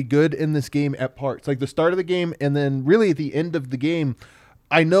actually good in this game at parts, like the start of the game and then really at the end of the game.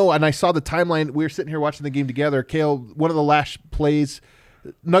 I know, and I saw the timeline. We were sitting here watching the game together. Kale, one of the last plays,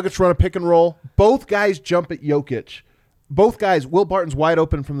 Nuggets run a pick and roll. Both guys jump at Jokic. Both guys, Will Barton's wide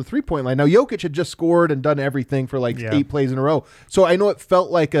open from the three-point line. Now, Jokic had just scored and done everything for 8 plays in a row. So I know it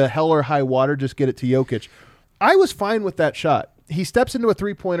felt like a hell or high water, just get it to Jokic. I was fine with that shot. He steps into a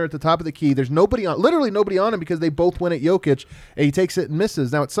three-pointer at the top of the key. There's literally nobody on him because they both went at Jokic, and he takes it and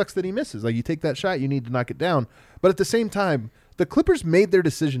misses. Now, it sucks that he misses. Like, you take that shot, you need to knock it down. But at the same time, The Clippers made their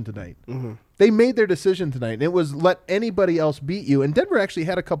decision tonight. Mm-hmm. They made their decision tonight. And it was let anybody else beat you. And Denver actually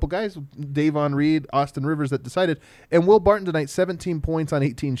had a couple guys, Davon Reed, Austin Rivers, that decided. And Will Barton tonight, 17 points on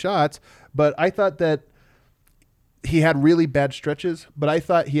 18 shots. But I thought that he had really bad stretches. But I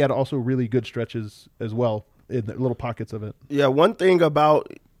thought he had also really good stretches as well in the little pockets of it. Yeah, one thing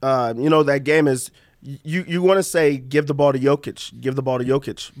about that game is you want to say give the ball to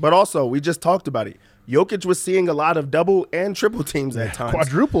Jokic. But also, we just talked about it. Jokic was seeing a lot of double and triple teams at times.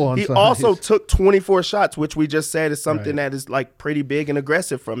 Quadruple on He Sundays. also took 24 shots, which we just said is something that is like pretty big and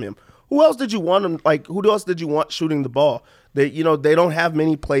aggressive from him. Who else did you want him? Like, who else did you want shooting the ball? They don't have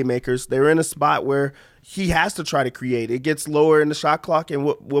many playmakers. They're in a spot where he has to try to create. It gets lower in the shot clock, and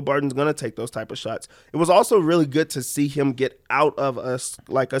Will Barton's going to take those type of shots. It was also really good to see him get out of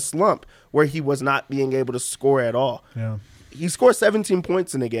a slump where he was not being able to score at all. Yeah. He scored 17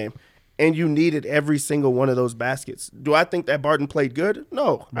 points in the game, and you needed every single one of those baskets. Do I think that Barton played good?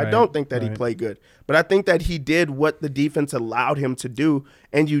 No, I don't think that he played good. But I think that he did what the defense allowed him to do,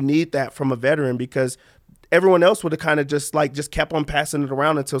 and you need that from a veteran because everyone else would have kind of just kept on passing it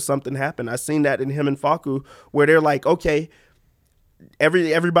around until something happened. I seen that in him and Facu where they're like, okay,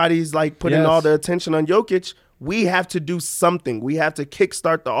 everybody's like putting all the attention on Jokic. We have to do something. We have to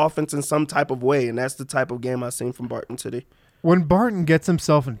kickstart the offense in some type of way, and that's the type of game I've seen from Barton today. When Barton gets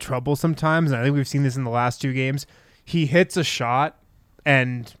himself in trouble sometimes, and I think we've seen this in the last two games, he hits a shot,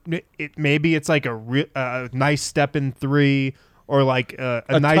 and maybe it's like a nice step in three or like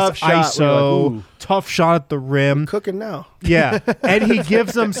a nice tough shot ISO, tough shot at the rim. Cooking now. Yeah, and he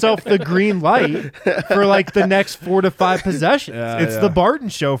gives himself the green light for like the next 4 to 5 possessions. It's the Barton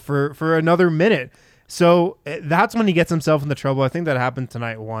show for another minute. So that's when he gets himself into trouble. I think that happened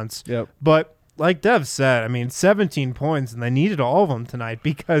tonight once. Yep. But like Dev said, I mean, 17 points, and they needed all of them tonight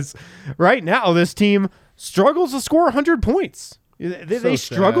because right now this team struggles to score 100 points. They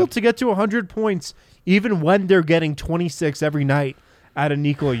struggle to get to 100 points even when they're getting 26 every night out of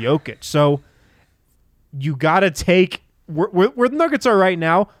Nikola Jokic. So you got to take where the Nuggets are right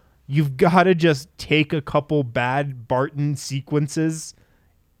now, you've got to just take a couple bad Barton sequences.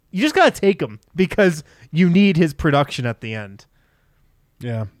 You just got to take them because you need his production at the end.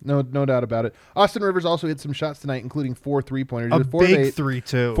 Yeah, no doubt about it. Austin Rivers also hit some shots tonight, including 4 3-pointers. A big 3,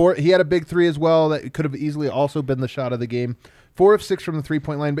 too. He had a big 3 as well that could have easily also been the shot of the game. 4 of 6 from the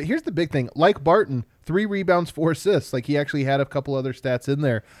 3-point line. But here's the big thing. Like Barton, 3 rebounds, 4 assists. Like he actually had a couple other stats in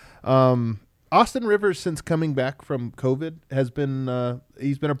there. Austin Rivers, since coming back from COVID, has been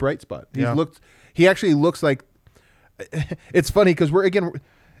he's been a bright spot. He actually looks like it's funny because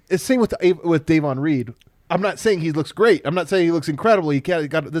it's same with Davon Reed. I'm not saying he looks great. I'm not saying he looks incredible. He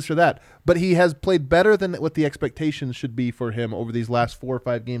got this or that. But he has played better than what the expectations should be for him over these last 4 or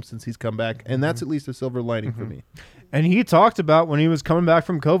 5 games since he's come back. And that's at least a silver lining for me. And he talked about when he was coming back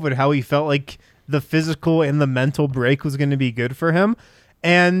from COVID how he felt like the physical and the mental break was going to be good for him.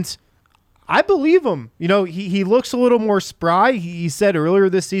 And I believe him. He looks a little more spry. He said earlier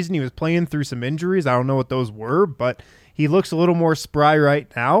this season he was playing through some injuries. I don't know what those were, but he looks a little more spry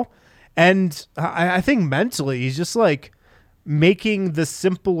right now. And I think mentally, he's just like making the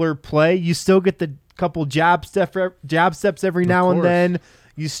simpler play. You still get the couple jab steps every now and then.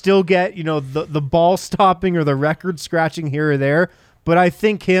 You still get, the ball stopping or the record scratching here or there. But I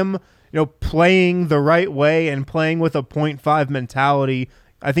think him, playing the right way and playing with a 0.5 mentality,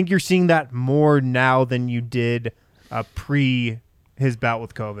 I think you're seeing that more now than you did pre his bout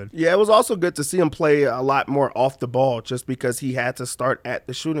with COVID. Yeah, it was also good to see him play a lot more off the ball just because he had to start at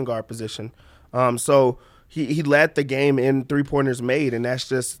the shooting guard position. So he led the game in 3-pointers made, and that's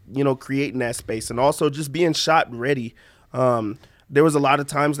just, creating that space and also just being shot ready. There was a lot of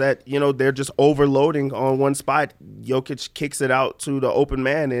times that, they're just overloading on one spot. Jokic kicks it out to the open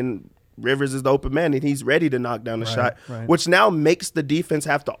man, and Rivers is the open man, and he's ready to knock down the shot, which now makes the defense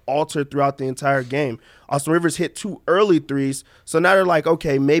have to alter throughout the entire game. Austin Rivers hit 2 early threes, so now they're like,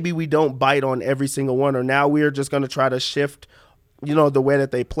 okay, maybe we don't bite on every single one, or now we're just going to try to shift, the way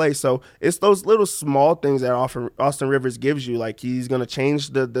that they play. So it's those little small things that Austin Rivers gives you. Like he's going to change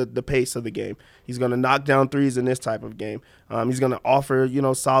the pace of the game. He's going to knock down threes in this type of game. He's going to offer,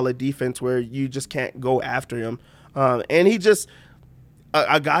 solid defense where you just can't go after him. And he just –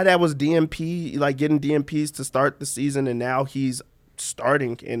 a guy that was DMP, like getting DMPs to start the season, and now he's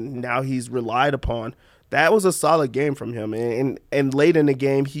starting, and now he's relied upon. That was a solid game from him. And late in the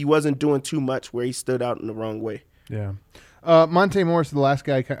game, he wasn't doing too much where he stood out in the wrong way. Yeah. Monte Morris, the last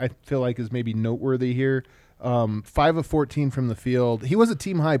guy I feel like is maybe noteworthy here. 5 of 14 from the field. He was a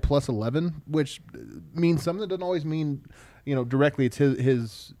team high plus 11, which means something that doesn't always mean, directly it's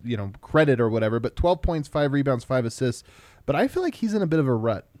his credit or whatever, but 12 points, 5 rebounds, 5 assists. but I feel like he's in a bit of a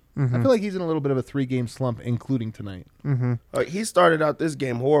rut. I feel like he's in a little bit of a 3-game slump, including tonight. He started out this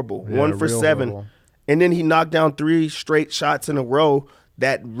game horrible, Yeah, 1 for 7, horrible. and then he knocked down 3 straight shots in a row.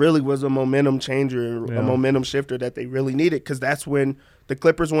 That really was a momentum changer, a momentum shifter that they really needed, because that's when the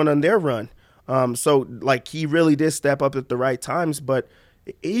Clippers went on their run. So like he really did step up at the right times, but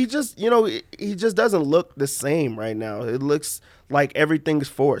he just doesn't look the same right now. It looks like everything's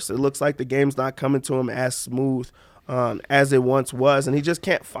forced. It looks like the game's not coming to him as smooth as it once was, and he just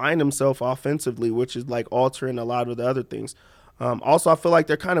can't find himself offensively, which is like altering a lot of the other things. Also, I feel like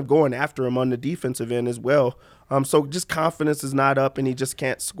they're kind of going after him on the defensive end as well. So just confidence is not up, and he just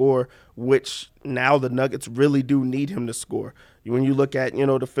can't score, which now the Nuggets really do need him to score. When you look at,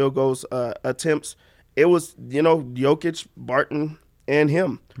 the field goals attempts, it was, Jokic, Barton, and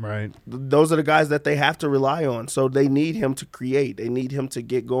him. Right. Those are the guys that they have to rely on. So they need him to create. They need him to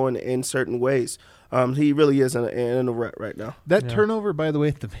get going in certain ways. He really is in a rut right now. That turnover, by the way,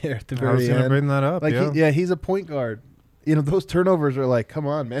 at the very end. I was going to bring that up. Like he's a point guard. Those turnovers are like, come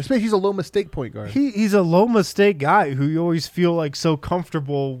on, man. Especially he's a low mistake point guard. He's a low mistake guy who you always feel like so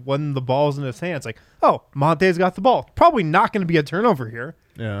comfortable when the ball's in his hands. Like, oh, Monte's got the ball. Probably not going to be a turnover here.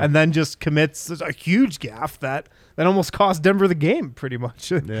 Yeah. And then just commits a huge gaffe that almost cost Denver the game pretty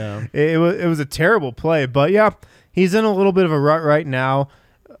much. Yeah. It was a terrible play. But, yeah, he's in a little bit of a rut right now.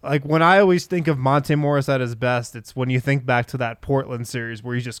 Like, when I always think of Monte Morris at his best, it's when you think back to that Portland series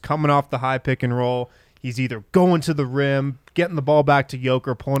where he's just coming off the high pick and roll. He's either going to the rim, getting the ball back to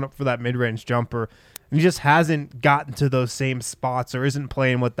Jokic, pulling up for that mid-range jumper. And he just hasn't gotten to those same spots or isn't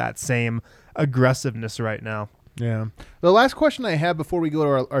playing with that same aggressiveness right now. Yeah. The last question I have before we go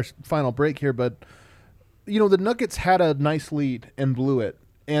to our final break here, but, the Nuggets had a nice lead and blew it.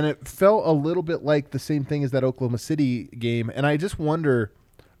 And it felt a little bit like the same thing as that Oklahoma City game. And I just wonder,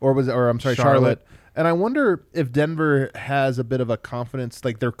 Charlotte. And I wonder if Denver has a bit of a confidence,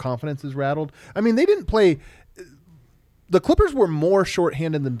 like their confidence is rattled. I mean, they didn't play – the Clippers were more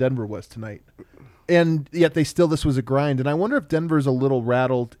shorthanded than Denver was tonight. And yet this was a grind. And I wonder if Denver's a little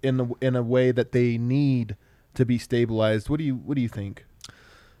rattled in a way that they need to be stabilized. What do you think?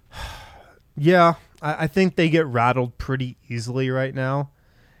 Yeah, I think they get rattled pretty easily right now.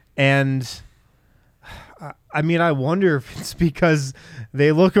 And – I mean, I wonder if it's because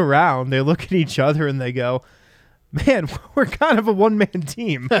they look around, they look at each other, and they go, man, we're kind of a one-man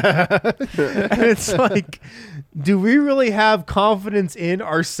team. And it's like, do we really have confidence in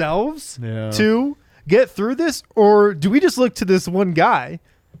ourselves to get through this? Or do we just look to this one guy,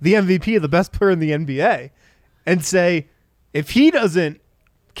 the MVP, the best player in the NBA, and say, if he doesn't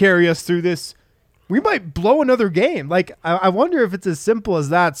carry us through this, we might blow another game. Like, I wonder if it's as simple as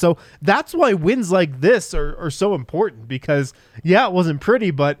that. So that's why wins like this are so important because, yeah, it wasn't pretty,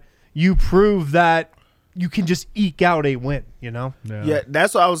 but you prove that you can just eke out a win, Yeah,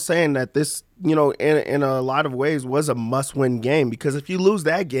 that's what I was saying, that this, in a lot of ways was a must-win game, because if you lose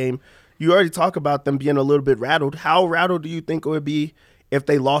that game, you already talk about them being a little bit rattled. How rattled do you think it would be if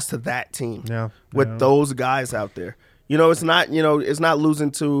they lost to that team with those guys out there? It's not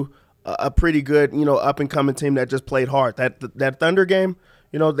losing to a pretty good, up-and-coming team that just played hard. That Thunder game,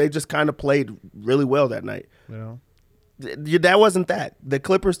 they just kind of played really well that night. Yeah. That wasn't that. The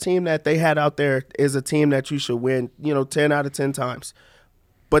Clippers team that they had out there is a team that you should win, 10 out of 10 times.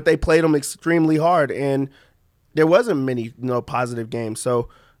 But they played them extremely hard, and there wasn't many, positive games. So,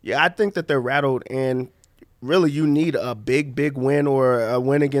 yeah, I think that they're rattled, and really you need a big, big win or a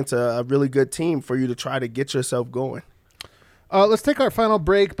win against a really good team for you to try to get yourself going. Let's take our final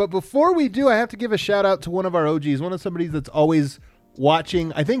break. But before we do, I have to give a shout-out to one of our OGs, one of somebody that's always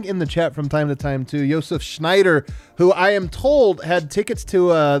watching, I think in the chat from time to time too, Joseph Schneider, who I am told had tickets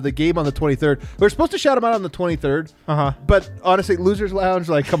to the game on the 23rd. We're supposed to shout him out on the 23rd, but honestly, Losers Lounge,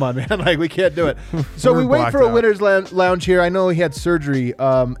 like, come on, man, like, we can't do it. So we wait for a Winners Lounge here. I know he had surgery,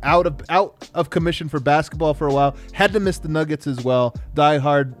 out of commission for basketball for a while, had to miss the Nuggets as well.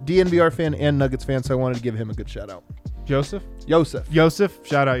 Die-hard DNVR fan and Nuggets fan, so I wanted to give him a good shout-out. Joseph.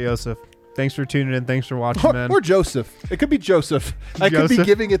 Shout out Joseph. Thanks for tuning in. Thanks for watching, man. Or Joseph. It could be Joseph. I could be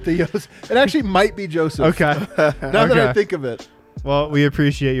giving it to Joseph. It actually might be Joseph. Okay. Now that I think of it. Well, we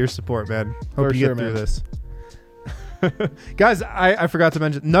appreciate your support, man. Hope you get through this. Guys, I forgot to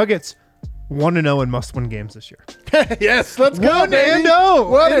mention, Nuggets 1-0 in must-win games this year. Yes, let's go, 1-0.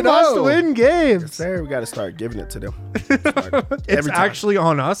 1-0 must-win games. Sir, we got to start giving it to them. It's actually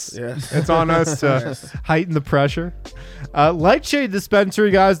on us. Yes. It's on us to heighten the pressure. Lightshade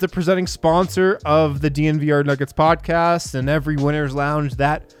Dispensary, guys, the presenting sponsor of the DNVR Nuggets podcast and every Winners Lounge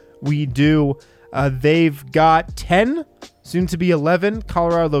that we do. They've got 10, soon to be 11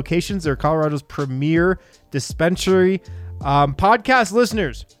 Colorado locations. They're Colorado's premier dispensary. Podcast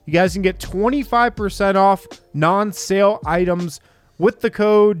listeners, you guys can get 25% off non-sale items with the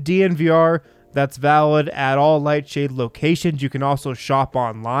code DNVR. That's valid at all Lightshade locations. You can also shop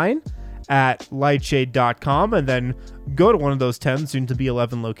online at lightshade.com and then go to one of those 10, soon to be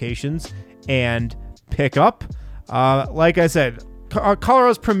 11 locations and pick up. Like I said,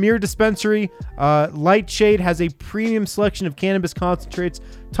 Colorado's premier dispensary, Lightshade, has a premium selection of cannabis concentrates,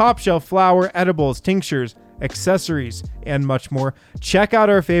 top shelf flower, edibles, tinctures, accessories, and much more. Check out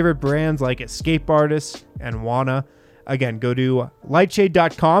our favorite brands like Escape Artists and Wana. Again, go to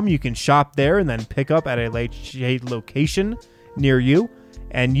lightshade.com. You can shop there and then pick up at a Lightshade location near you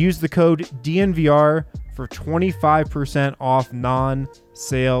and use the code DNVR for 25% off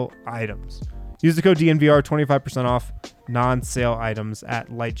non-sale items. Use the code DNVR, 25% off non-sale items at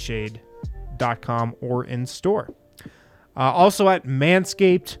lightshade.com or in store. Also at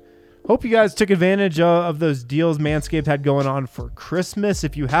Manscaped. Hope you guys took advantage of those deals Manscaped had going on for Christmas.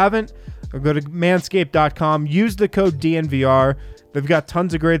 If you haven't, go to manscaped.com. Use the code DNVR. They've got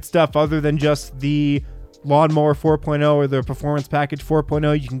tons of great stuff other than just the Lawnmower 4.0 or the Performance Package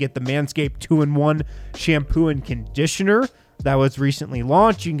 4.0. You can get the Manscaped 2-in-1 shampoo and conditioner that was recently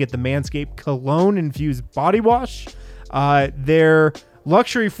launched. You can get the Manscaped Cologne Infused Body Wash. Their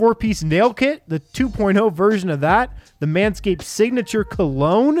luxury 4-piece nail kit, the 2.0 version of that. The Manscaped Signature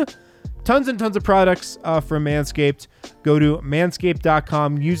Cologne. Tons and tons of products from Manscaped. Go to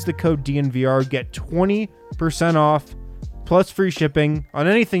manscaped.com. Use the code DNVR. Get 20% off plus free shipping on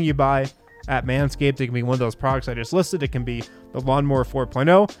anything you buy at Manscaped. It can be one of those products I just listed. It can be the Lawnmower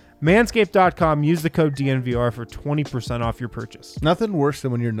 4.0. Manscaped.com. Use the code DNVR for 20% off your purchase. Nothing worse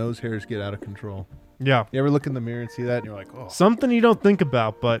than when your nose hairs get out of control. Yeah. You ever look in the mirror and see that and you're like, oh. Something you don't think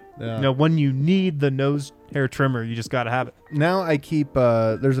about, but Yeah. you know, when you need the nose hair trimmer, you just got to have it. Now I keep,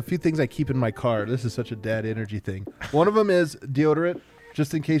 there's a few things I keep in my car. This is such a dad energy thing. One of them is deodorant,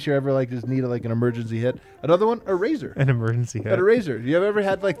 just in case you ever like just need like an emergency hit. Another one, a razor. An emergency hit. A razor. You have ever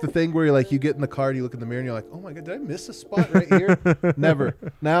had like the thing where you're like, you get in the car and you look in the mirror and you're like, oh my God, did I miss a spot right here? Never.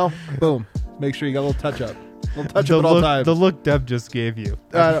 Now, boom. Make sure you got a little touch up. A little touch up at all times. The look Deb just gave you.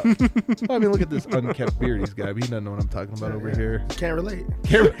 I mean, look at this unkept beard he's got. He doesn't know what I'm talking about over here. Can't relate.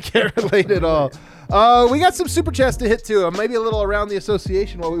 Can't relate at all. We got some super chats to hit too. Maybe a little around the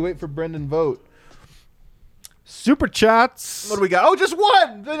association while we wait for Brendan Vogt. Super chats. What do we got? Oh, just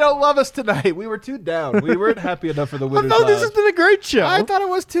one. They don't love us tonight. We were too down. We weren't happy enough for the I winners. thought this has been a great show. I thought it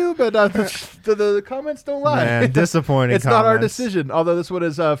was too, but the comments don't lie. Man, disappointing. It's not our decision. Although this one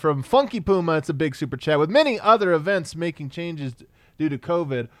is from Funky Puma. It's a big super chat. With many other events making changes due to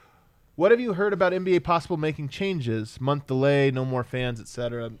COVID, what have you heard about NBA possible making changes? Month delay, no more fans,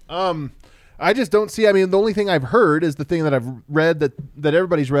 etc. I just don't see. I mean, the only thing I've heard is the thing that I've read that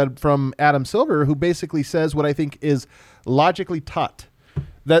everybody's read from Adam Silver, who basically says what I think is logically taught,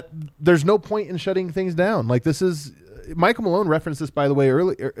 that there's no point in shutting things down. Like this is Michael Malone referenced this, by the way,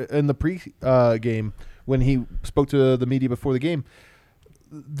 early in the pre-game when he spoke to the media before the game.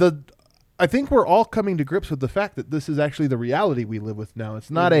 I think we're all coming to grips with the fact that this is actually the reality we live with now. It's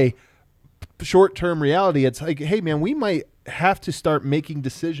not a short-term reality. It's like, hey, man, we might have to start making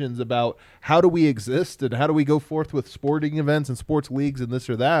decisions about how do we exist and how do we go forth with sporting events and sports leagues and this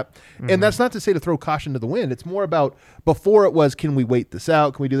or that. Mm-hmm. And that's not to say to throw caution to the wind. It's more about, before it was, can we wait this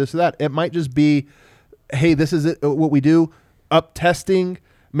out? Can we do this or that? It might just be, hey, this is it, what we do, up testing,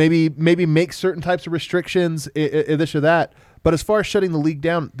 maybe make certain types of restrictions, this or that. But as far as shutting the league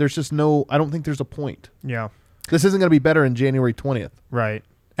down, there's just I don't think there's a point. Yeah. This isn't going to be better in January 20th. Right.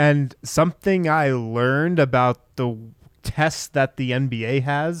 And something I learned about the tests that the NBA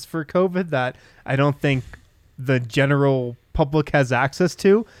has for COVID that I don't think the general public has access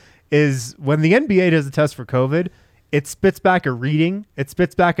to is when the NBA does a test for COVID, it spits back a reading, it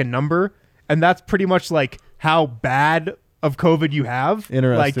spits back a number, and that's pretty much like how bad of COVID you have.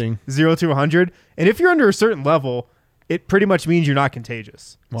 Interesting. Like 0 to 100. And if you're under a certain level, it pretty much means you're not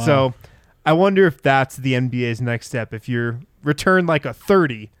contagious. Wow. So I wonder if that's the NBA's next step. If you're return like a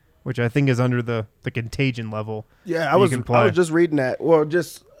 30, which I think is under the contagion level. Yeah, I was just reading that. Well,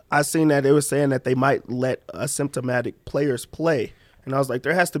 I seen that it was saying that they might let asymptomatic players play. And I was like,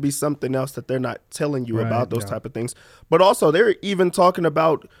 there has to be something else that they're not telling you about those type of things. But also, they're even talking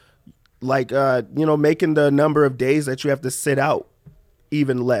about, like, making the number of days that you have to sit out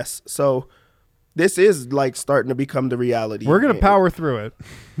even less. So this is, like, starting to become the reality. We're going to power through it.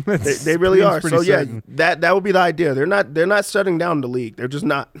 They really are. So, certain. yeah, that would be the idea. They're not shutting down the league. They're just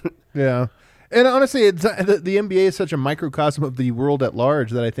not. Yeah. And honestly, the NBA is such a microcosm of the world at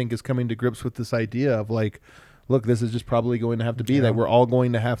large that I think is coming to grips with this idea of, like, look, this is just probably going to have to be that we're all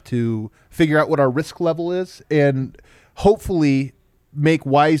going to have to figure out what our risk level is. And hopefully make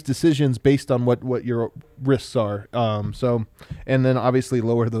wise decisions based on what your risks are. And then obviously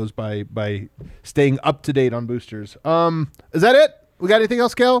lower those by staying up to date on boosters. Is that it? We got anything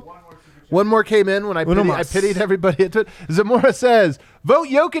else, Kel? One more came in when I pitied everybody into it. Zamora says, vote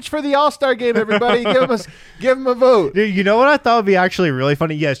Jokic for the All-Star game, everybody. give him a vote. Dude, you know what I thought would be actually really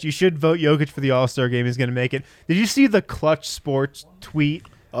funny? Yes, you should vote Jokic for the All-Star game. He's going to make it. Did you see the Clutch Sports tweet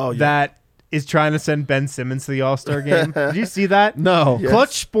that is trying to send Ben Simmons to the All-Star game? Did you see that? No. Yes.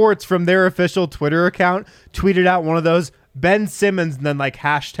 Clutch Sports from their official Twitter account tweeted out one of those Ben Simmons and then like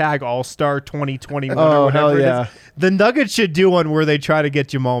hashtag All-Star 2021 or whatever it is. The Nuggets should do one where they try to get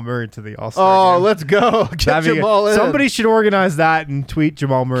Jamal Murray to the All-Star game. Let's go. Get Jamal in. Somebody should organize that and tweet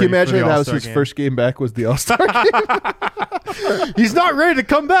Jamal Murray. Can you imagine for the that was All-Star his game. first game back was the All-Star game? He's not ready to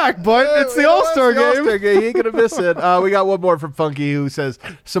come back, but it's the All-Star game. All-Star game. He ain't going to miss it. We got one more from Funky who says,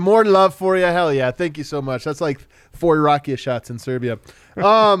 some more love for you. Hell yeah. Thank you so much. That's like 4 Rakia shots in Serbia.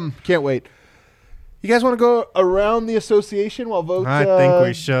 Can't wait. You guys want to go around the association while Vogt I think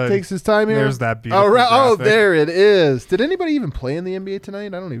we should. Takes his time here? There's that beautiful graphic. There it is. Did anybody even play in the NBA tonight?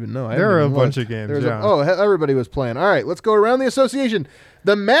 I don't even know. There were a bunch of games, everybody was playing. All right, let's go around the association.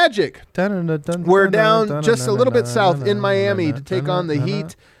 The Magic were down just a little bit south in Miami to take on the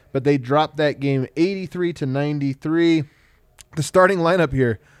Heat, but they dropped that game 83-93. The starting lineup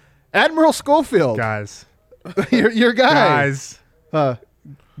here. Admiral Schofield. Guys. your guy. Guys.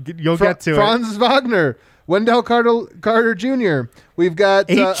 You'll get to Franz Wagner, Wendell Carter Jr. We've got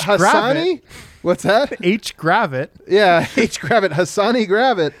Hassani. What's that? H. Gravitt. Yeah, H. Gravitt, Hassani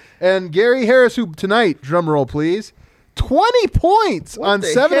Gravitt, and Gary Harris, who tonight, drum roll please, 20 points on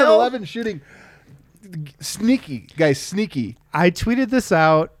 7 of 11 shooting. Sneaky, guys, sneaky. I tweeted this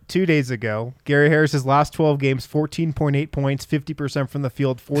out 2 days ago. Gary Harris's last 12 games, 14.8 points, 50% from the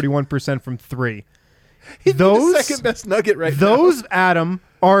field, 41% from 3. He's the second best Nugget right now. Those, Adam,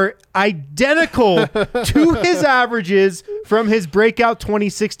 are identical to his averages from his breakout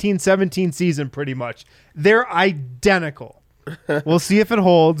 2016-17 season, pretty much. They're identical. We'll see if it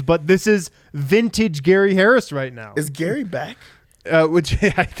holds, but this is vintage Gary Harris right now. Is Gary back? Which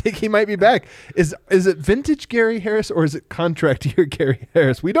I think he might be back. Is it vintage Gary Harris or is it contract year Gary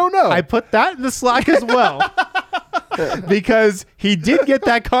Harris? We don't know. I put that in the Slack as well. Because he did get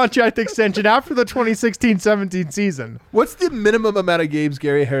that contract extension after the 2016-17 season. What's the minimum amount of games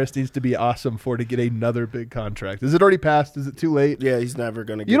Gary Harris needs to be awesome for to get another big contract? Is it already passed? Is it too late? Yeah, he's never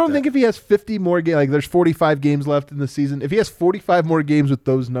going to get You don't think if he has 50 more games, like there's 45 games left in the season, if he has 45 more games with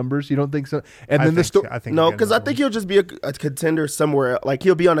those numbers, you don't think so? And then no, because I think he'll just be a contender somewhere. Like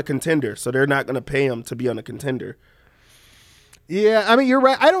he'll be on a contender, so they're not going to pay him to be on a contender. Yeah, I mean, you're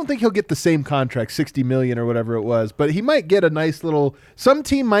right. I don't think he'll get the same contract, $60 million or whatever it was, but he might get a nice little. Some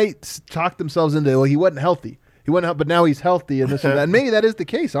team might talk themselves into, well, he wasn't healthy. But now he's healthy and this and that. And maybe that is the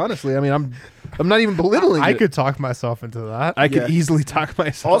case. Honestly, I mean, I'm not even belittling. I could talk myself into that. I could easily talk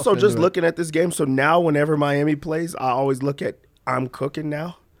myself. Also, just looking at this game. So now, whenever Miami plays, I always look at I'm cooking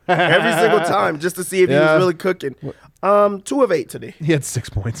now. Every single time, just to see if he was really cooking. 2 of 8 today. He had 6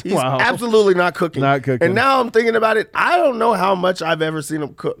 points. He's absolutely not cooking. Not cooking. And now I'm thinking about it. I don't know how much I've ever seen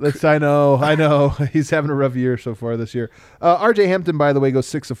him cook. I know. He's having a rough year so far this year. RJ Hampton, by the way, goes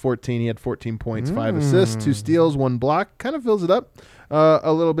 6 of 14. He had 14 points, 5 assists, 2 steals, 1 block. Kind of fills it up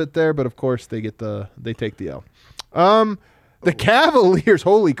a little bit there, but of course they take the L. The Cavaliers,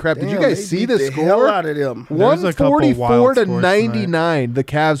 holy crap. Did you guys see the score? Hell out of them. 144-99. The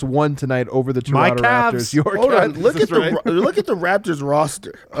Cavs won tonight over the Toronto Raptors. Hold on. Look at the Raptors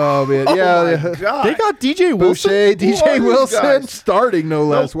roster. Oh, man. God. They got DJ Wilson. DJ Wilson starting, no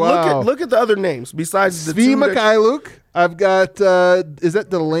less. Wow. Look at the other names besides the Svi Mikhailuk. I've got, is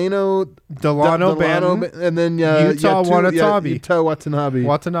that Delano Banton, and then Utah Watanabe.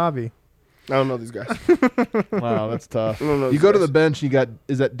 I don't know these guys. Wow, that's tough. You go to the bench, you got,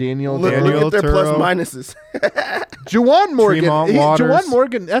 is that Daniel? Look at their plus minuses. Juwan Morgan. Juwan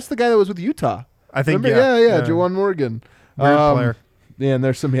Morgan, that's the guy that was with Utah. I think, yeah. Juwan Morgan. Weird player. Yeah, and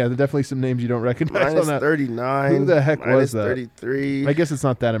there's definitely some names you don't recognize on that. 39. Who the heck was that? 33. I guess it's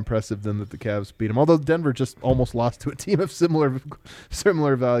not that impressive then that the Cavs beat them. Although Denver just almost lost to a team of similar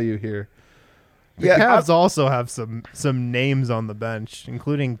value here. The Cavs also have some names on the bench,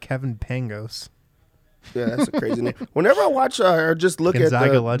 including Kevin Pangos. Yeah, that's a crazy name. Whenever I watch or just look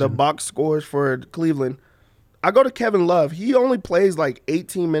Gonzaga at the box scores for Cleveland, I go to Kevin Love. He only plays like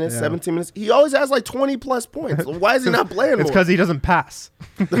 18 minutes, 17 minutes. He always has like 20-plus points. Why is he not playing more? It's because he doesn't pass.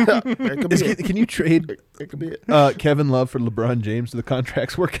 Can you trade it could be it. Kevin Love for LeBron James? Do the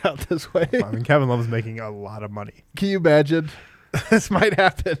contracts work out this way? I mean, Kevin Love is making a lot of money. Can you imagine? This might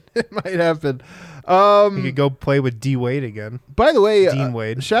happen. It might happen. He could go play with D Wade again. By the way, Dean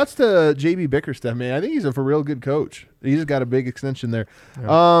Wade. Shouts to JB Bickerstaff, man. I think he's a for real good coach. He just got a big extension there.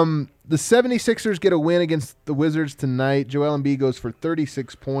 Yeah. The 76ers get a win against the Wizards tonight. Joel Embiid goes for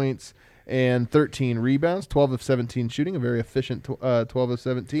 36 points and 13 rebounds, 12 of 17 shooting, a very efficient 12 of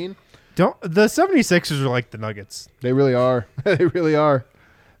 17. The 76ers are like the Nuggets. They really are. They really are.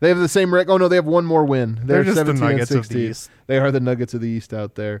 They have the same record. Oh, no, they have one more win. They're just the 17 and Nuggets of 16. the East. They are the Nuggets of the East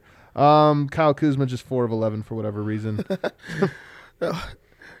out there. Kyle Kuzma just 4 of 11 for whatever reason.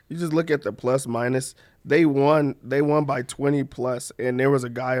 You just look at the plus minus. They won by 20 plus, and there was a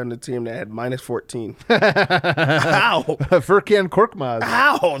guy on the team that had minus 14. How? Furkan Korkmaz.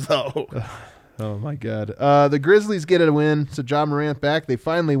 How, though? Oh, my God. The Grizzlies get a win. So John Morant back. They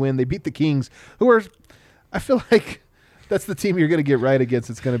finally win. They beat the Kings, who are, I feel like that's the team you're going to get right against.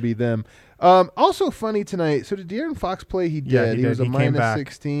 It's going to be them. Also funny tonight. So did De'Aaron Fox play? He did. Yeah, he was a He came minus back.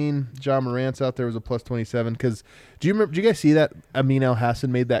 16. John Morant's out there was a plus 27. Because do you guys see that Amin Al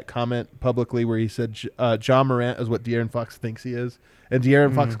Hassan made that comment publicly where he said John Morant is what De'Aaron Fox thinks he is, and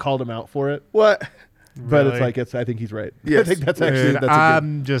De'Aaron Fox called him out for it. What? But Really? I think he's right. Yes. I think that's actually Dude, that's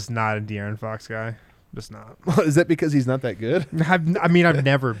I'm just not a De'Aaron Fox guy. Just not. is that because he's not that good? I've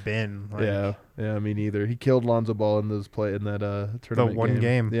never been. Like, Yeah, me neither. He killed Lonzo Ball in that tournament. one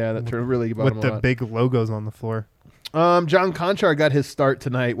game. Yeah, that tournament really bought him with a the lot. big logos on the floor. John Conchar got his start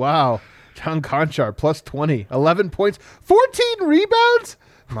tonight. Wow. John Conchar plus 20, 11 points, 14 rebounds.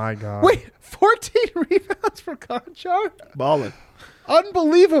 My God. Wait, 14 rebounds for Conchar? Balling.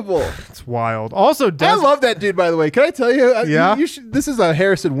 Unbelievable. It's wild. Also, I love that dude, by the way. Can I tell you? Yeah? You should, this is a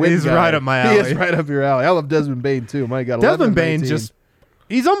Harrison Wynn He's guy. right up my He alley. is right up your alley. I love Desmond Bane, too. My God. Desmond 11, Bane's 19.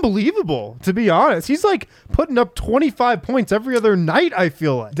 he's unbelievable, to be honest. He's like putting up 25 points every other night, I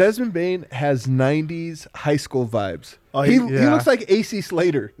feel like. Desmond Bane has 90s high school vibes. Oh, he yeah. looks like AC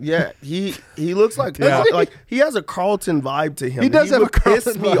Slater. Yeah, he looks like Yeah. like he has a Carlton vibe to him. He does have would a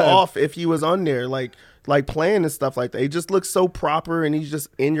Carlton piss me vibe. off if he was on there like playing and stuff like that. He just looks so proper, and he's just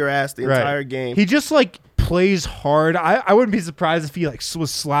in your ass the entire game. He just like plays hard. I wouldn't be surprised if he like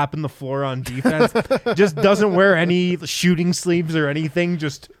was slapping the floor on defense. Just doesn't wear any shooting sleeves or anything.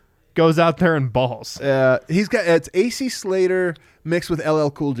 Just goes out there and balls. It's AC Slater mixed with LL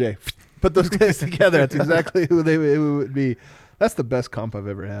Cool J. Put those guys together. That's exactly who they would be. That's the best comp I've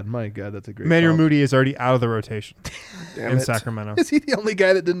ever had. My God, that's a great Manuel comp. Moody is already out of the rotation Damn in it. Sacramento. Is he the only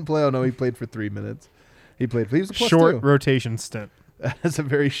guy that didn't play? Oh, no, he played for 3 minutes. He was a plus Short 2. rotation stint. That's a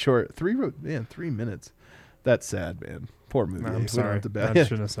very short 3 minutes. That's sad, man. Poor movie. I'm We don't sorry. have to bet. I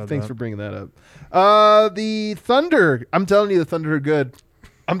shouldn't have said Thanks that. for bringing that up. The Thunder. I'm telling you, the Thunder are good.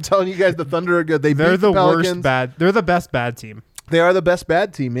 I'm telling you guys, the Thunder are good. They're the Pelicans. worst bad. They're the best bad team. They are the best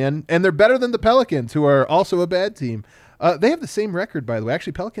bad team, man. And they're better than the Pelicans, who are also a bad team. They have the same record, by the way.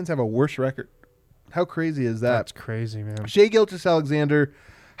 Actually, Pelicans have a worse record. How crazy is that? That's crazy, man. Shai Gilgeous-Alexander.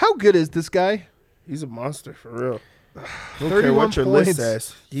 How good is this guy? He's a monster for real. I don't 31 care what your points. list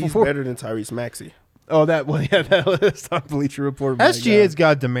says. He's better than Tyrese Maxey. Oh, that one. Yeah, that list on Bleacher Report. My SGA's God.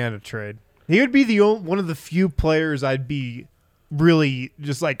 got to demand a trade. He would be one of the few players I'd be really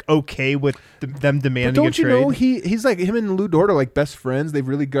just like okay with them demanding But don't a you trade. know he's like him and Lou Dort are like best friends. They've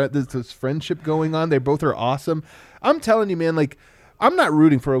really got this friendship going on. They both are awesome. I'm telling you, man. Like I'm not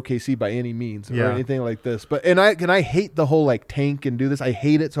rooting for OKC by any means or Yeah. anything like this. But I hate the whole like tank and do this. I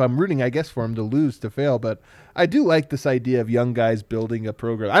hate it. So I'm rooting, I guess, for him to lose, to fail. But I do like this idea of young guys building a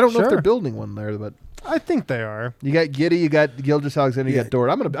program. I don't know if Sure. they're building one there, but I think they are. you got Giddey, you got Gilgeous-Alexander, you got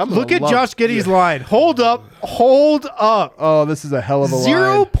Dort. I'm gonna Look at love- Josh Giddey's line. Hold up. Oh, this is a hell of a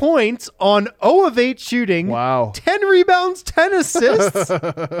 0 line. points on 0 of 8 shooting. Wow. 10 rebounds, 10 assists.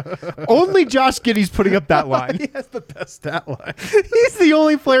 Only Josh Giddey's putting up that line. He has the best stat line. He's the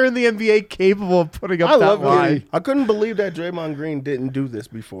only player in the NBA capable of putting up I that love line. Giddey. I couldn't believe that Draymond Green didn't do this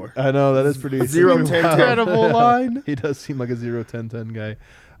before. I know that is pretty 0, 10, 10. Incredible line. He does seem like a 0-10-10 guy.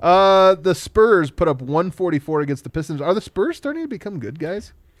 The Spurs put up 144 against the Pistons. Are the Spurs starting to become good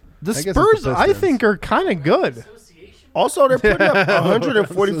guys? The I guess it's Spurs, the I Pistons. think, are kind of good. Also, they're putting up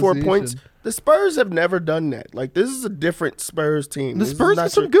 144 Association. points. The Spurs have never done that. Like, this is a different Spurs team. The This is Spurs not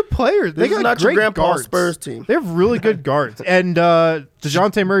have some your- good players. They this is got not your great grandpa guards. Spurs team. They have really good guards. And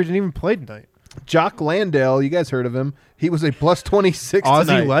DeJounte Murray didn't even play tonight. Jock Landale, you guys heard of him. He was a plus 26 Aussie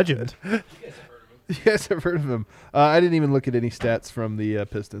tonight. legend. You guys have heard of him. I didn't even look at any stats from the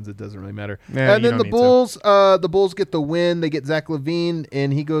Pistons. It doesn't really matter. Yeah, And you then don't the Bulls get the win. They get Zach LaVine,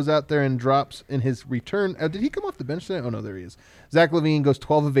 and he goes out there and drops in his return. Did he come off the bench tonight? Oh, no, there he is. Zach LaVine goes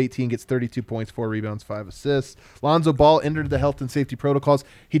 12 of 18, gets 32 points, 4 rebounds, 5 assists. Lonzo Ball entered the health and safety protocols.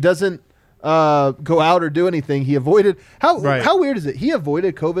 He doesn't go out or do anything. He avoided how weird is it? He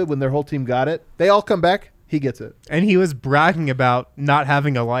avoided COVID when their whole team got it. They all come back. He gets it. And he was bragging about not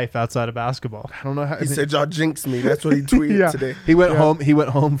having a life outside of basketball. I don't know how. He said, y'all jinxed me. That's what he tweeted today. He went home. He went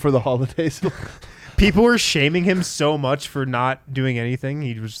home for the holidays. People were shaming him so much for not doing anything.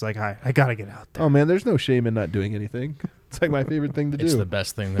 He was just like, I got to get out there. Oh, man, there's no shame in not doing anything. It's like my favorite thing to do. It's the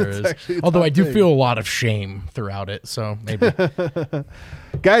best thing there is. Although I do feel a lot of shame throughout it, so maybe.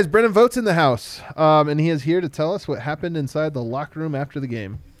 Guys, Brendan Vogt's in the house, and he is here to tell us what happened inside the locker room after the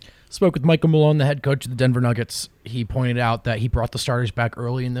game. Spoke with Michael Malone, the head coach of the Denver Nuggets. He pointed out that he brought the starters back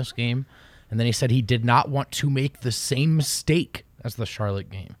early in this game, and then he said he did not want to make the same mistake as the Charlotte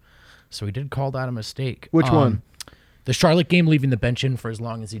game. So he did call that a mistake. Which one? The Charlotte game, leaving the bench in for as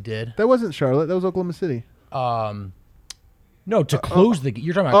long as he did. That wasn't Charlotte. That was Oklahoma City. No, to close the game.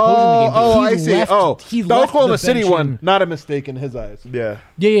 You're talking about closing the game. I see. He the left Oklahoma the City bench one, not a mistake in his eyes. Yeah.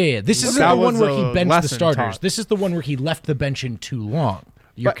 Yeah. This is the one where he benched the lesson starters. taught. This is the one where he left the bench in too long.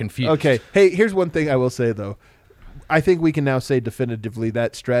 You're confused. Okay. Hey, here's one thing I will say, though. I think we can now say definitively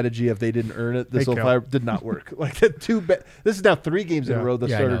that strategy of they didn't earn it, this did not work. Like this is now 3 games in a row the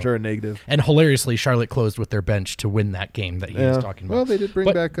starters are a negative. And hilariously, Charlotte closed with their bench to win that game that he was talking about. Well, they did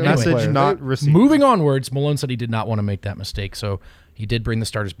bring back a message not received. Moving onwards, Malone said he did not want to make that mistake, so he did bring the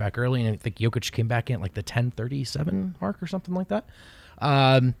starters back early, and I think Jokic came back in at like the 10:37 mark or something like that.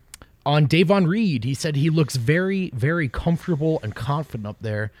 On Davon Reed, he said he looks very, very comfortable and confident up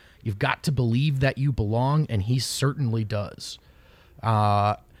there. You've got to believe that you belong, and he certainly does.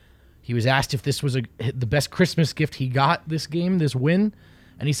 He was asked if this was the best Christmas gift he got this game, this win,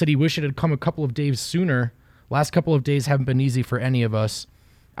 and he said he wished it had come a couple of days sooner. Last couple of days haven't been easy for any of us.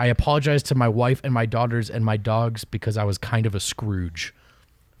 I apologize to my wife and my daughters and my dogs because I was kind of a Scrooge.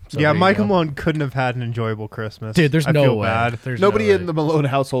 So yeah, Michael Malone couldn't have had an enjoyable Christmas. Dude, there's no way. Bad. Nobody in the Malone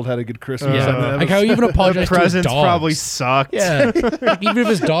household had a good Christmas. Yeah, like I even apologize to his presents dogs. probably sucked. Yeah, even if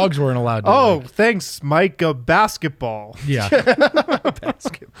his dogs weren't allowed to. Thanks, Mike. Basketball. Yeah.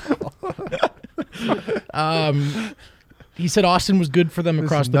 Basketball. He said Austin was good for them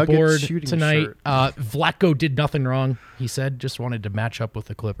across the board tonight. Shirt. Vlatko did nothing wrong, he said. Just wanted to match up with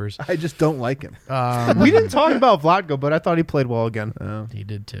the Clippers. I just don't like him. We didn't talk about Vlatko, but I thought he played well again. He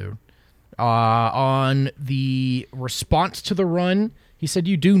did too. On the response to the run, he said,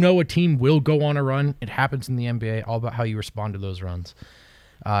 you do know a team will go on a run. It happens in the NBA, all about how you respond to those runs.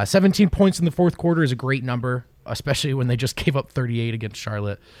 17 points in the fourth quarter is a great number, especially when they just gave up 38 against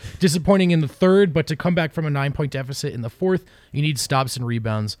Charlotte. Disappointing in the third, but to come back from a 9-point deficit in the fourth, you need stops and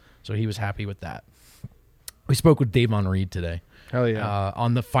rebounds, so he was happy with that. We spoke with Davon Reed today. Hell yeah.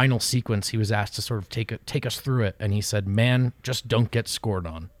 On the final sequence, he was asked to sort of take us through it, and he said, man, just don't get scored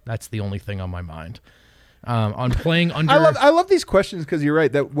on. That's the only thing on my mind. On playing under... I love these questions because you're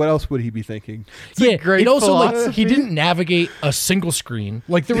right. That what else would he be thinking? It also like he didn't navigate a single screen.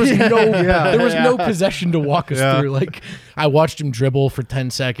 Like there was no possession to walk us through. Like I watched him dribble for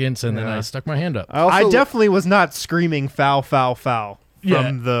 10 seconds and then I stuck my hand up. I definitely was not screaming foul, foul, foul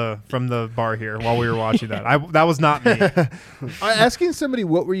from the bar here while we were watching that. That was not me. Asking somebody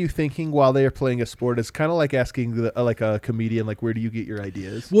what were you thinking while they are playing a sport is kind of like asking like a comedian, like, where do you get your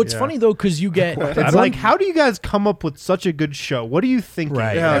ideas? Well, it's funny though because you get it's like, how do you guys come up with such a good show? What are you thinking?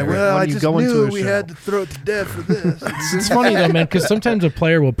 Right. Yeah, well, when I you just go into knew a we show? had to throw it to death for this. It's funny though, man, because sometimes a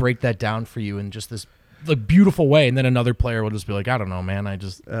player will break that down for you in just this like beautiful way, and then another player will just be like, I don't know, man, I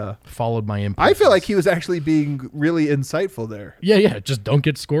just followed my impulse. I feel like he was actually being really insightful there. Yeah, just don't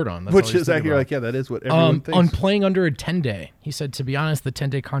get scored on. That's Which is actually like, that is what everyone thinks. On playing under a 10-day, he said, to be honest, the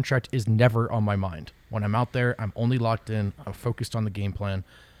 10-day contract is never on my mind. When I'm out there, I'm only locked in. I'm focused on the game plan.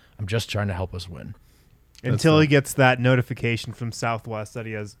 I'm just trying to help us win. Until he gets that notification from Southwest that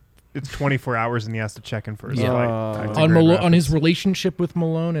it's 24 hours and he has to check in for his flight. On his relationship with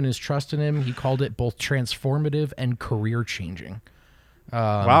Malone and his trust in him, he called it both transformative and career-changing.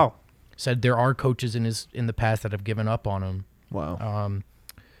 Wow. Said there are coaches in the past that have given up on him. Wow.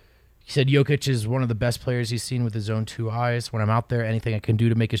 He said Jokic is one of the best players he's seen with his own 2 eyes. When I'm out there, anything I can do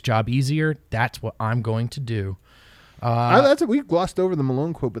to make his job easier, that's what I'm going to do. We glossed over the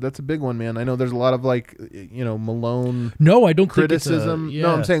Malone quote, but that's a big one, man. I know there's a lot of Malone. No, I don't criticism. Think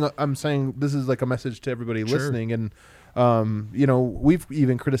it's No, I'm saying this is like a message to everybody listening, and we've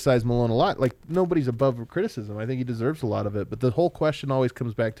even criticized Malone a lot. Like nobody's above criticism. I think he deserves a lot of it. But the whole question always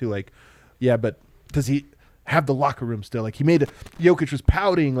comes back to but does he have the locker room still? Like he made Jokic was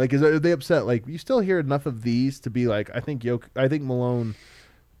pouting. Like are they upset? Like you still hear enough of these to be like, I think Malone.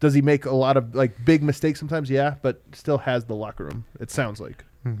 Does he make a lot of big mistakes sometimes? Yeah, but still has the locker room. It sounds like.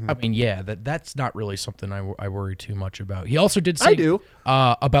 I mean, yeah, that's not really something I worry too much about. He also did say I do.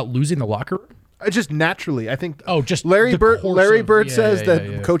 About losing the locker room. Just naturally, I think. Just Larry Bird. Larry Bird says that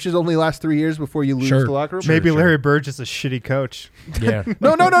yeah. coaches only last 3 years before you lose the locker room. Maybe Larry Bird's just a shitty coach. Yeah.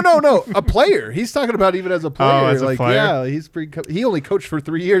 No. A player. He's talking about even as a player. As a player? Yeah, he's pretty. He only coached for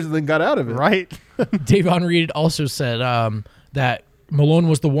 3 years and then got out of it. Right. Davon Reed also said that Malone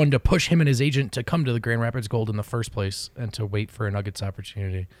was the one to push him and his agent to come to the Grand Rapids Gold in the first place and to wait for a Nuggets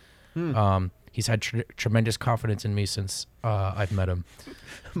opportunity. He's had tremendous confidence in me since I've met him.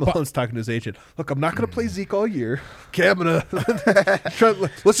 Malone's talking to his agent. Look, I'm not going to play Zeke all year. Okay, I'm going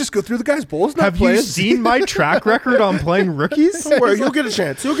to let's just go through the guys. Bull's not playing. Have you seen my track record on playing rookies? Don't worry, you'll get a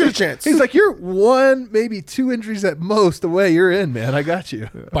chance. You'll get a chance. He's like, you're 1, maybe 2 injuries at most away. You're in, man. I got you.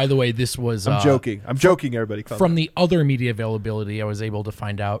 By the way, this was... I'm joking. I'm joking, everybody. From the other media availability, I was able to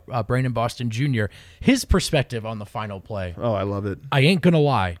find out Brandon Boston Jr., his perspective on the final play. Oh, I love it. I ain't going to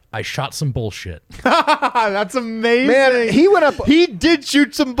lie. I shot some bullshit. That's amazing. Man, he went up. He did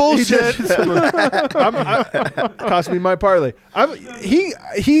shoot some bullshit. Cost me my parlay.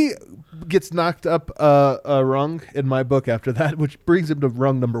 He gets knocked up a rung in my book after that, which brings him to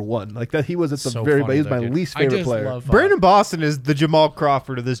rung number 1. Like that, he was at the So very. funny, He was though, my dude. least I favorite just player. love, Brandon Boston is the Jamal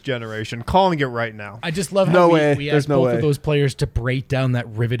Crawford of this generation. Calling it right now. I just love how No way. we There's asked no both way. of those players to break down that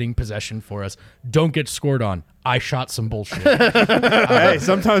riveting possession for us. Don't get scored on. I shot some bullshit. Hey,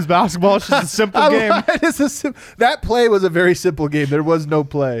 sometimes basketball is just a simple game. That play was a very simple game. There was no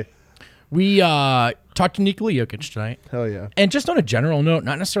play. We talked to Nikola Jokic tonight. Hell yeah. And just on a general note,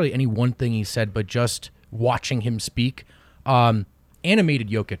 not necessarily any one thing he said, but just watching him speak, animated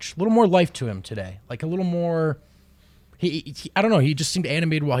Jokic. A little more life to him today. Like a little more... He I don't know. He just seemed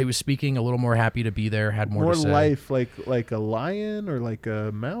animated while he was speaking. A little more happy to be there. Had more to say. life, like a lion or like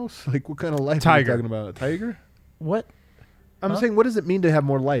a mouse. Like what kind of life Tiger. are you talking about? A tiger? What? I'm saying, what does it mean to have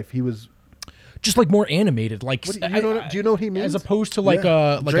more life? He was. Just like more animated, like Do you know what he means? as opposed to like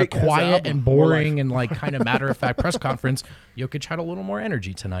a Drake has quiet an and album, More boring Life. and like kind of matter of fact press conference. Jokic had a little more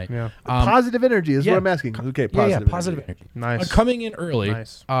energy tonight. Yeah. Positive energy is yeah. what I'm asking. Okay, Yeah, positive. positive energy. Nice. Coming in early.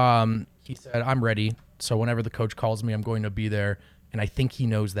 Nice. He said, "I'm ready. So whenever the coach calls me, I'm going to be there." And I think he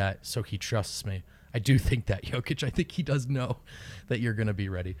knows that, so he trusts me. I do think that, Jokic. I think he does know that you're going to be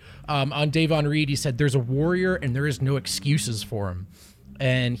ready. On Davon Reed, he said, "There's a warrior, and there is no excuses for him."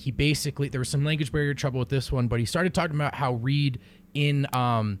 And he basically, there was some language barrier trouble with this one, but he started talking about how Reed in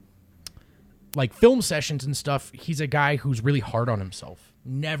like film sessions and stuff, he's a guy who's really hard on himself,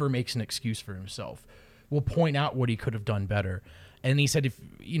 never makes an excuse for himself, will point out what he could have done better. And he said, if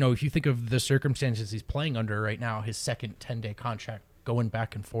you think of the circumstances he's playing under right now, his second 10-day contract going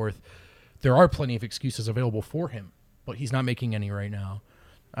back and forth, there are plenty of excuses available for him, but he's not making any right now.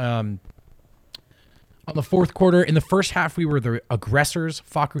 On the fourth quarter, in the first half, we were the aggressors.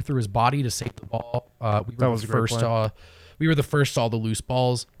 Facu threw his body to save the ball. That was a great play. We were the first to all the loose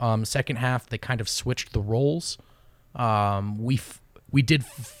balls. Second half, they kind of switched the roles. We did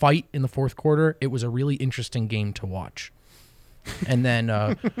fight in the fourth quarter. It was a really interesting game to watch. And then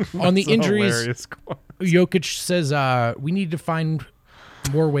on the injuries, Jokic says we need to find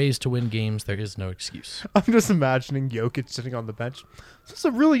more ways to win games. There is no excuse. I'm just imagining Jokic sitting on the bench. This is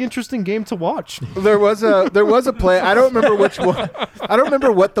a really interesting game to watch. There was a play. I don't remember which one. I don't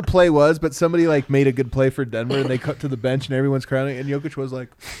remember what the play was, but somebody like made a good play for Denver, and they cut to the bench, and everyone's crowding, and Jokic was like,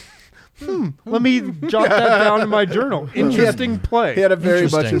 Let me jot that down in my journal. Interesting play. he had a very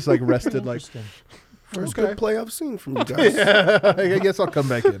much Interesting. just like rested, like, First good play I've seen from you guys. I guess I'll come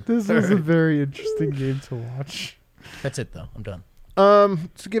back in. This was a very interesting game to watch. That's it, though. I'm done.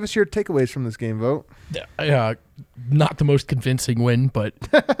 So give us your takeaways from this game, Vogt. Not the most convincing win, but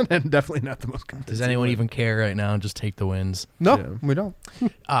And definitely not the most convincing. does anyone even care right now? Just take the wins. No, Yeah. we don't.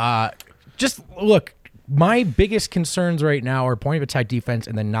 Just look, my biggest concerns right now are point of attack defense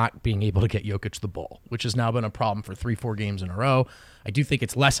and then not being able to get Jokic the ball, which has now been a problem for 3-4 games in a row. I do think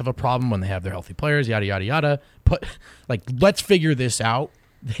it's less of a problem when they have their healthy players, yada, yada, yada. But, like, let's figure this out.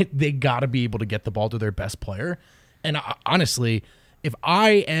 They got to be able to get the ball to their best player. And honestly, if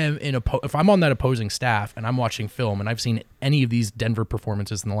I'm on that opposing staff and I'm watching film and I've seen any of these Denver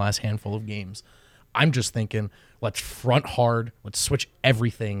performances in the last handful of games, I'm just thinking, let's front hard, let's switch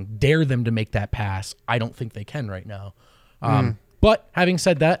everything, dare them to make that pass. I don't think they can right now. But having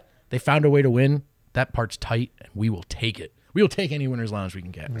said that, they found a way to win. That part's tight, and we will take it. We will take any winner's lounge we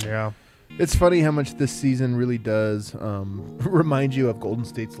can get. Yeah. It's funny how much this season really does remind you of Golden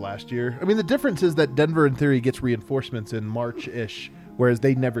State's last year. I mean, the difference is that Denver, in theory, gets reinforcements in March-ish, whereas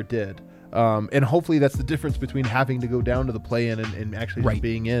they never did. And hopefully that's the difference between having to go down to the play-in and actually just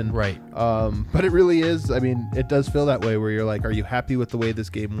being in. Right. But it really is. I mean, it does feel that way where you're like, are you happy with the way this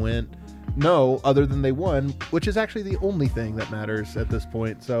game went? No, other than they won, which is actually the only thing that matters at this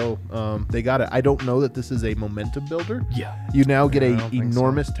point. So they got it. I don't know that this is a momentum builder. Yeah. You now get a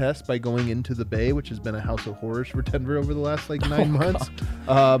enormous test by going into the Bay, which has been a house of horrors for Denver over the last 9 months.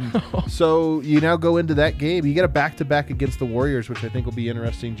 So you now go into that game. You get a back-to-back against the Warriors, which I think will be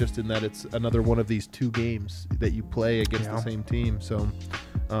interesting just in that it's another one of these 2 games that you play against the same team. So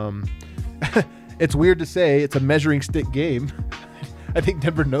it's weird to say it's a measuring stick game. I think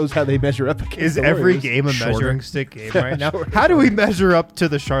Denver knows how they measure up against Is the every Warriors. game a measuring stick game right now? How do we measure up to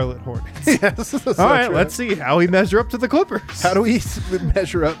the Charlotte Hornets? All right, let's see how we measure up to the Clippers. How do we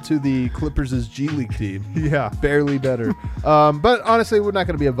measure up to the Clippers' G League team? Yeah. Barely better. But honestly, we're not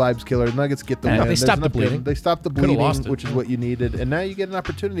going to be a vibes killer. The Nuggets get the win. They stopped the bleeding. They stopped the bleeding, which is what you needed. And now you get an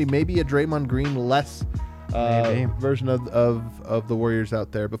opportunity, maybe a Draymond Green less version of the Warriors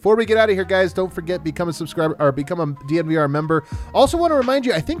out there. Before we get out of here, guys, don't forget, become a subscriber or become a DNVR member. Also want to remind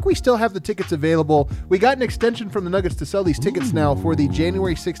you, I think we still have the tickets available. We got an extension from the Nuggets to sell these tickets now for the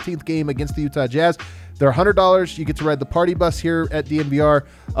January 16th game against the Utah Jazz. They're $100. You get to ride the party bus here at DNVR.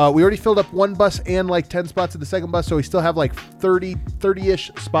 We already filled up one bus and 10 spots at the second bus, so we still have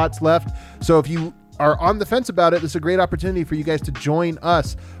 30-ish spots left. So if you are on the fence about it, this is a great opportunity for you guys to join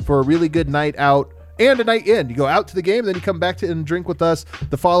us for a really good night out and a night in. You go out to the game, then you come back to and drink with us.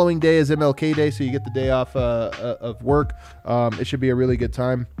 The following day is MLK Day, so you get the day off of work. It should be a really good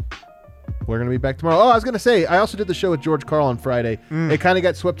time. We're going to be back tomorrow. Oh, I was going to say, I also did the show with George Carl on Friday. It kind of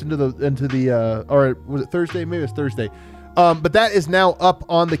got swept into the or was it Thursday? Maybe it was Thursday. But that is now up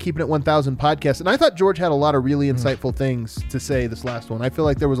on the Keeping It 1000 podcast. And I thought George had a lot of really insightful things to say this last one. I feel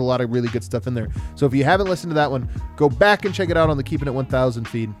like there was a lot of really good stuff in there. So if you haven't listened to that one, go back and check it out on the Keeping It 1000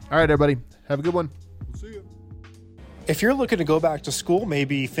 feed. All right, everybody. Have a good one. We'll see you. If you're looking to go back to school,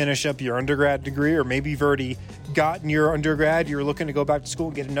 maybe finish up your undergrad degree, or maybe you've already gotten your undergrad, you're looking to go back to school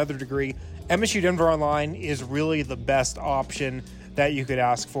and get another degree, MSU Denver Online is really the best option that you could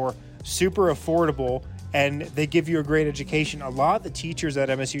ask for. Super affordable, and they give you a great education. A lot of the teachers at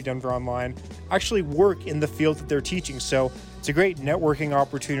MSU Denver Online actually work in the field that they're teaching, so it's a great networking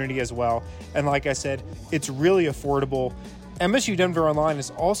opportunity as well. And like I said, it's really affordable. MSU Denver Online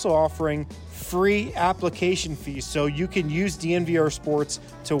is also offering free application fees, so you can use DNVR Sports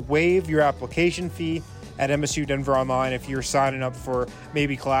to waive your application fee at MSU Denver Online if you're signing up for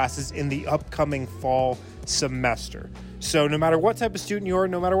maybe classes in the upcoming fall semester. So no matter what type of student you are,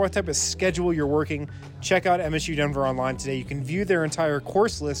 no matter what type of schedule you're working, check out MSU Denver Online today. You can view their entire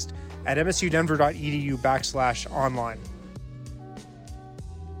course list at msudenver.edu/online.